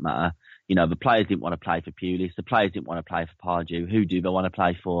in that matter. You know, the players didn't want to play for Pulis. The players didn't want to play for Pardew. Who do they want to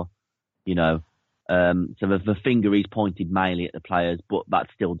play for? You know, so the finger is pointed mainly at the players, but that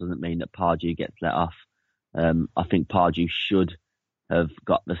still doesn't mean that Pardew gets let off. I think Pardew should have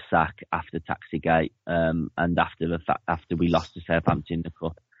got the sack after Taxigate, and after we lost to Southampton in the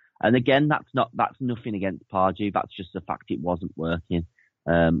cup. And again, that's nothing against Pardew. That's just the fact it wasn't working.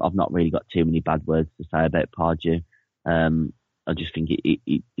 I've not really got too many bad words to say about Pardew. I just think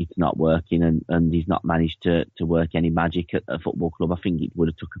it's not working, and he's not managed to work any magic at a football club. I think it would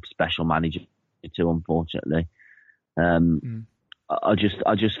have took a special manager to, unfortunately. I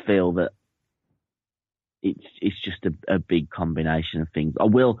just feel that it's just a big combination of things. I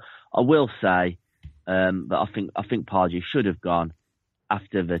will say that I think Pardew should have gone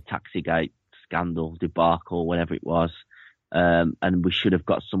after the Taxigate scandal, debacle, whatever it was, and we should have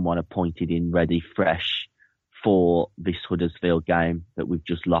got someone appointed in ready, fresh for this Huddersfield game that we've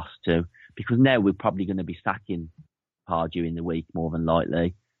just lost to, because now we're probably going to be sacking Pardew in the week more than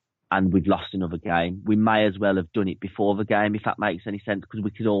likely, and we've lost another game. We may as well have done it before the game, if that makes any sense, because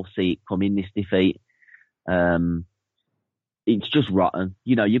we could all see it coming, this defeat. It's just rotten.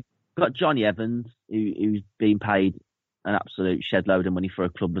 You know, you've got Johnny Evans, who's being paid an absolute shed load of money for a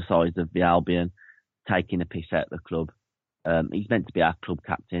club the size of the Albion, taking a piss out of the club. He's meant to be our club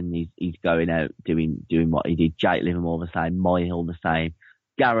captain. He's going out doing what he did. Jake Livermore the same, Myhill the same.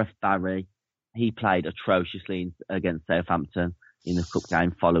 Gareth Barry, he played atrociously against Southampton in the cup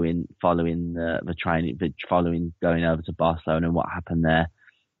game following the training, following going over to Barcelona and what happened there.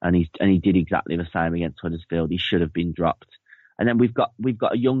 And he did exactly the same against Huddersfield. He should have been dropped. And then we've got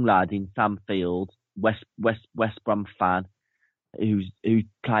a young lad in Sam Field, West Brom fan, who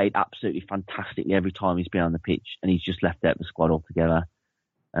played absolutely fantastically every time he's been on the pitch, and he's just left out the squad altogether.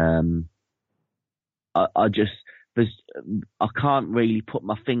 I can't really put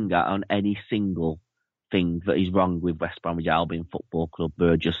my finger on any single thing that is wrong with West Bromwich Albion Football Club.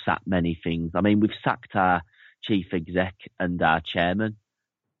 There are just that many things. I mean, we've sacked our chief exec and our chairman.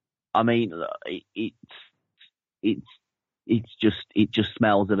 I mean, it just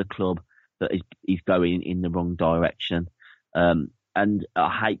smells of a club that is going in the wrong direction. And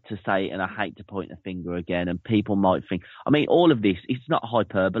I hate to say it, and I hate to point a finger again, and people might think, I mean, all of this, it's not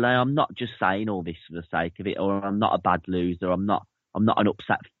hyperbole. I'm not just saying all this for the sake of it, or I'm not a bad loser. I'm not an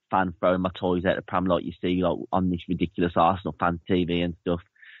upset fan throwing my toys out the pram like you see on this ridiculous Arsenal fan TV and stuff.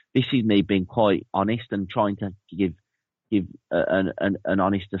 This is me being quite honest and trying to give an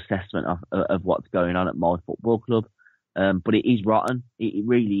honest assessment of what's going on at my football club. But it is rotten. It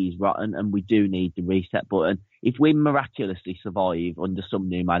really is rotten, and we do need the reset button. If we miraculously survive under some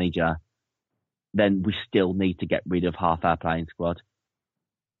new manager, then we still need to get rid of half our playing squad.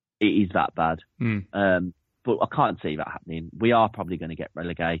 It is that bad. But I can't see that happening. We are probably going to get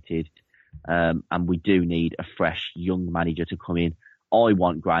relegated, and we do need a fresh young manager to come in. I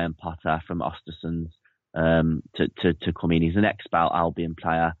want Graham Potter from Ostersund's to come in. He's an ex-Bal Albion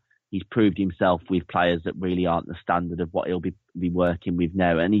player. He's proved himself with players that really aren't the standard of what he'll be working with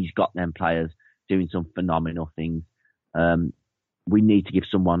now, and he's got them players doing some phenomenal things. We need to give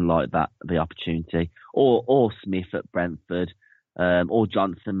someone like that the opportunity, or Smith at Brentford, or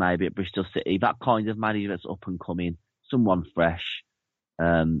Johnson maybe at Bristol City. That kind of manager that's up and coming, someone fresh.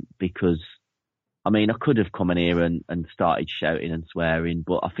 Because I mean, I could have come in here and started shouting and swearing,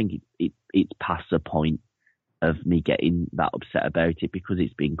 but I think it's past the point of me getting that upset about it, because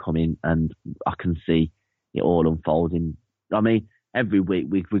it's been coming and I can see it all unfolding. I mean, every week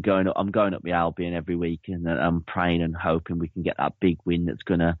I'm going up the Albion every week, and I'm praying and hoping we can get that big win that's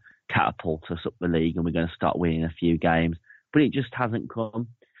going to catapult us up the league, and we're going to start winning a few games. But it just hasn't come.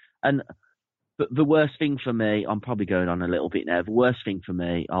 But the worst thing for me, I'm probably going on a little bit now. The worst thing for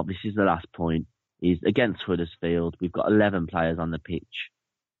me, this is the last point, is against Huddersfield. We've got 11 players on the pitch.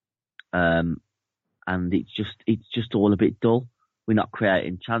 And it's just all a bit dull. We're not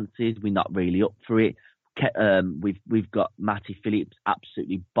creating chances. We're not really up for it. We've got Matty Phillips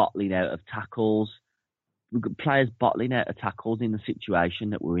absolutely bottling out of tackles. We've got players bottling out of tackles in the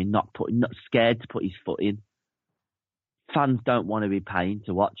situation that we're in, not scared to put his foot in. Fans don't want to be paying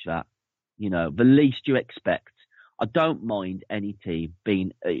to watch that. You know, the least you expect. I don't mind any team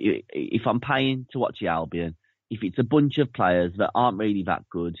being, if I'm paying to watch the Albion, if it's a bunch of players that aren't really that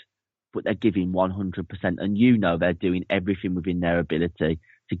good, but they're giving 100%, and you know they're doing everything within their ability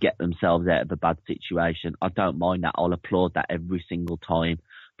to get themselves out of a bad situation, I don't mind that. I'll applaud that every single time.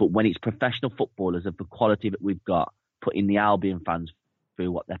 But when it's professional footballers of the quality that we've got, putting the Albion fans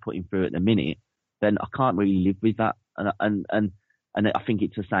through what they're putting through at the minute, then I can't really live with that. And I think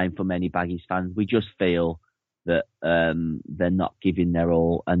it's the same for many Baggies fans. We just feel that they're not giving their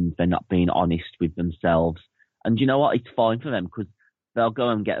all and they're not being honest with themselves. And you know what? It's fine for them because they'll go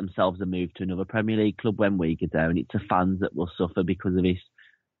and get themselves a move to another Premier League club when we go down. It's the fans that will suffer because of this.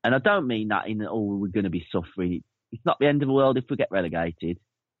 And I don't mean that in, we're going to be suffering. It's not the end of the world if we get relegated.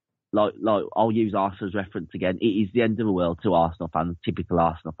 Like I'll use Arsenal's reference again. It is the end of the world to Arsenal fans, typical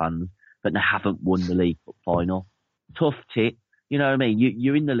Arsenal fans, but they haven't won the League Cup final. Tough tit. You know what I mean?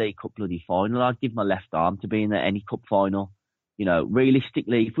 You're in the League Cup bloody final. I'd give my left arm to be in any cup final. You know,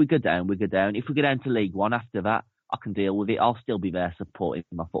 realistically, if we go down, we go down. If we go down to League One after that, I can deal with it. I'll still be there supporting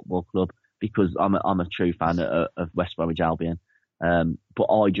my football club because I'm a true fan of West Bromwich Albion. But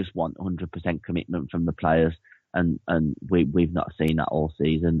I just want 100% commitment from the players, and we've not seen that all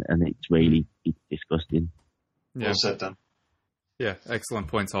season, and it's disgusting. Yeah. Well said, Dan. Yeah, excellent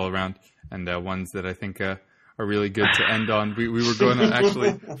points all around, and ones that I think are really good to end on. We were going to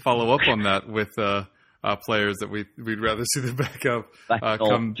actually follow up on that with players that we'd rather see them back up.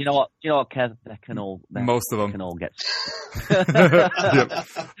 Do you know what, Kev? Most of them can all get. Yep.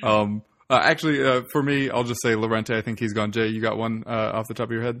 Actually, for me, I'll just say Llorente. I think he's gone. Jay, you got one off the top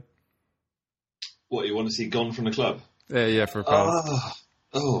of your head? What, you want to see gone from the club? Yeah, for Palace.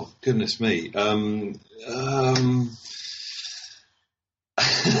 Oh, goodness me.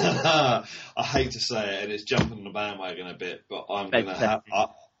 I hate to say it, and it's jumping on the bandwagon a bit, but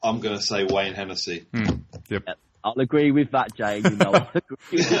I'm gonna say Wayne Hennessy. Yep. I'll agree with that, Jay. You know, I'll agree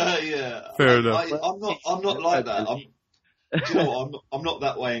with that. Yeah. Fair enough. I'm not like that. Do you know what? I'm not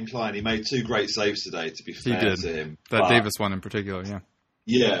that way inclined. He made 2 great saves today, to be fair to him. That Davis one in particular, yeah.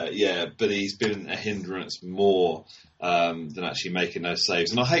 Yeah, but he's been a hindrance more than actually making those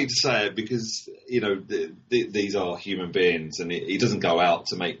saves. And I hate to say it because, you know, these are human beings and he doesn't go out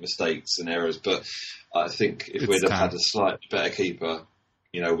to make mistakes and errors. But I think if we'd have had a slightly better keeper,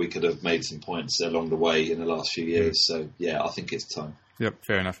 you know, we could have made some points along the way in the last few years. So, yeah, I think it's time. Yep,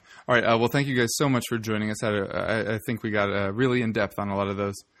 fair enough. All right, well, thank you guys so much for joining us. I think we got really in-depth on a lot of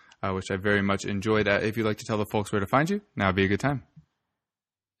those, which I very much enjoyed. If you'd like to tell the folks where to find you, now would be a good time.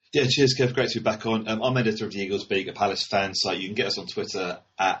 Yeah, cheers, Kev. Great to be back on. I'm editor of the Eagles Beak, a Palace fan site. You can get us on Twitter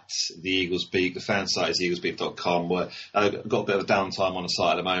at the Eagles Beak. The fan site is eaglesbeak.com. We're got a bit of a downtime on the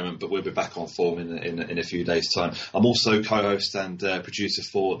site at the moment, but we'll be back on form in a few days' time. I'm also co-host and producer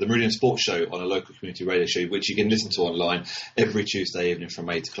for the Meridian Sports Show on a local community radio show, which you can listen to online every Tuesday evening from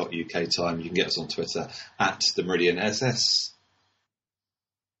 8 o'clock UK time. You can get us on Twitter at the Meridian SS.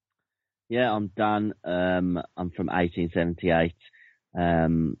 Yeah, I'm Dan. I'm from 1878.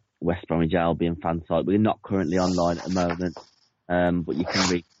 West Bromwich Albion fan site. We're not currently online at the moment, but you can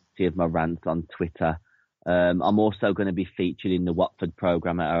read some of my rants on Twitter. I'm also going to be featured in the Watford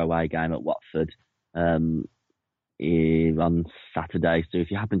programme at our away game at Watford on Saturday. So if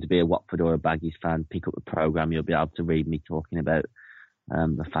you happen to be a Watford or a Baggies fan, pick up the programme. You'll be able to read me talking about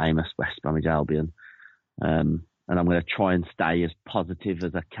the famous West Bromwich Albion. And I'm going to try and stay as positive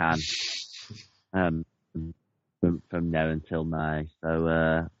as I can. From now until May.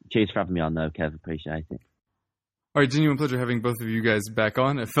 So cheers for having me on though, Kev. Appreciate it. All right, genuine pleasure having both of you guys back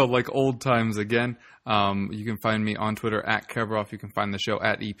on. It felt like old times again. You can find me on Twitter at Keveroff. You can find the show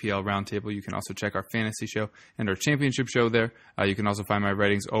at EPL Roundtable. You can also check our fantasy show and our championship show there. You can also find my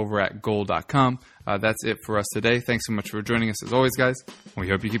writings over at goal.com. That's it for us today. Thanks so much for joining us as always, guys. We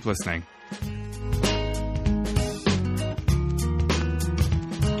hope you keep listening.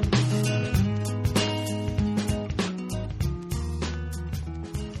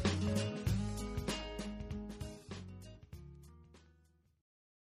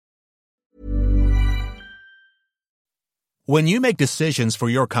 When you make decisions for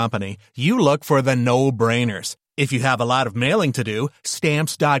your company, you look for the no-brainers. If you have a lot of mailing to do,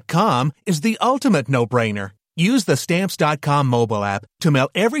 Stamps.com is the ultimate no-brainer. Use the Stamps.com mobile app to mail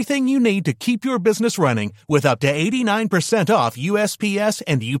everything you need to keep your business running with up to 89% off USPS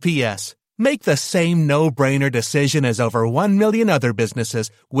and UPS. Make the same no-brainer decision as over 1 million other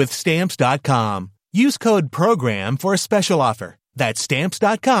businesses with Stamps.com. Use code PROGRAM for a special offer. That's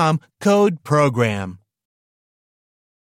Stamps.com, code PROGRAM.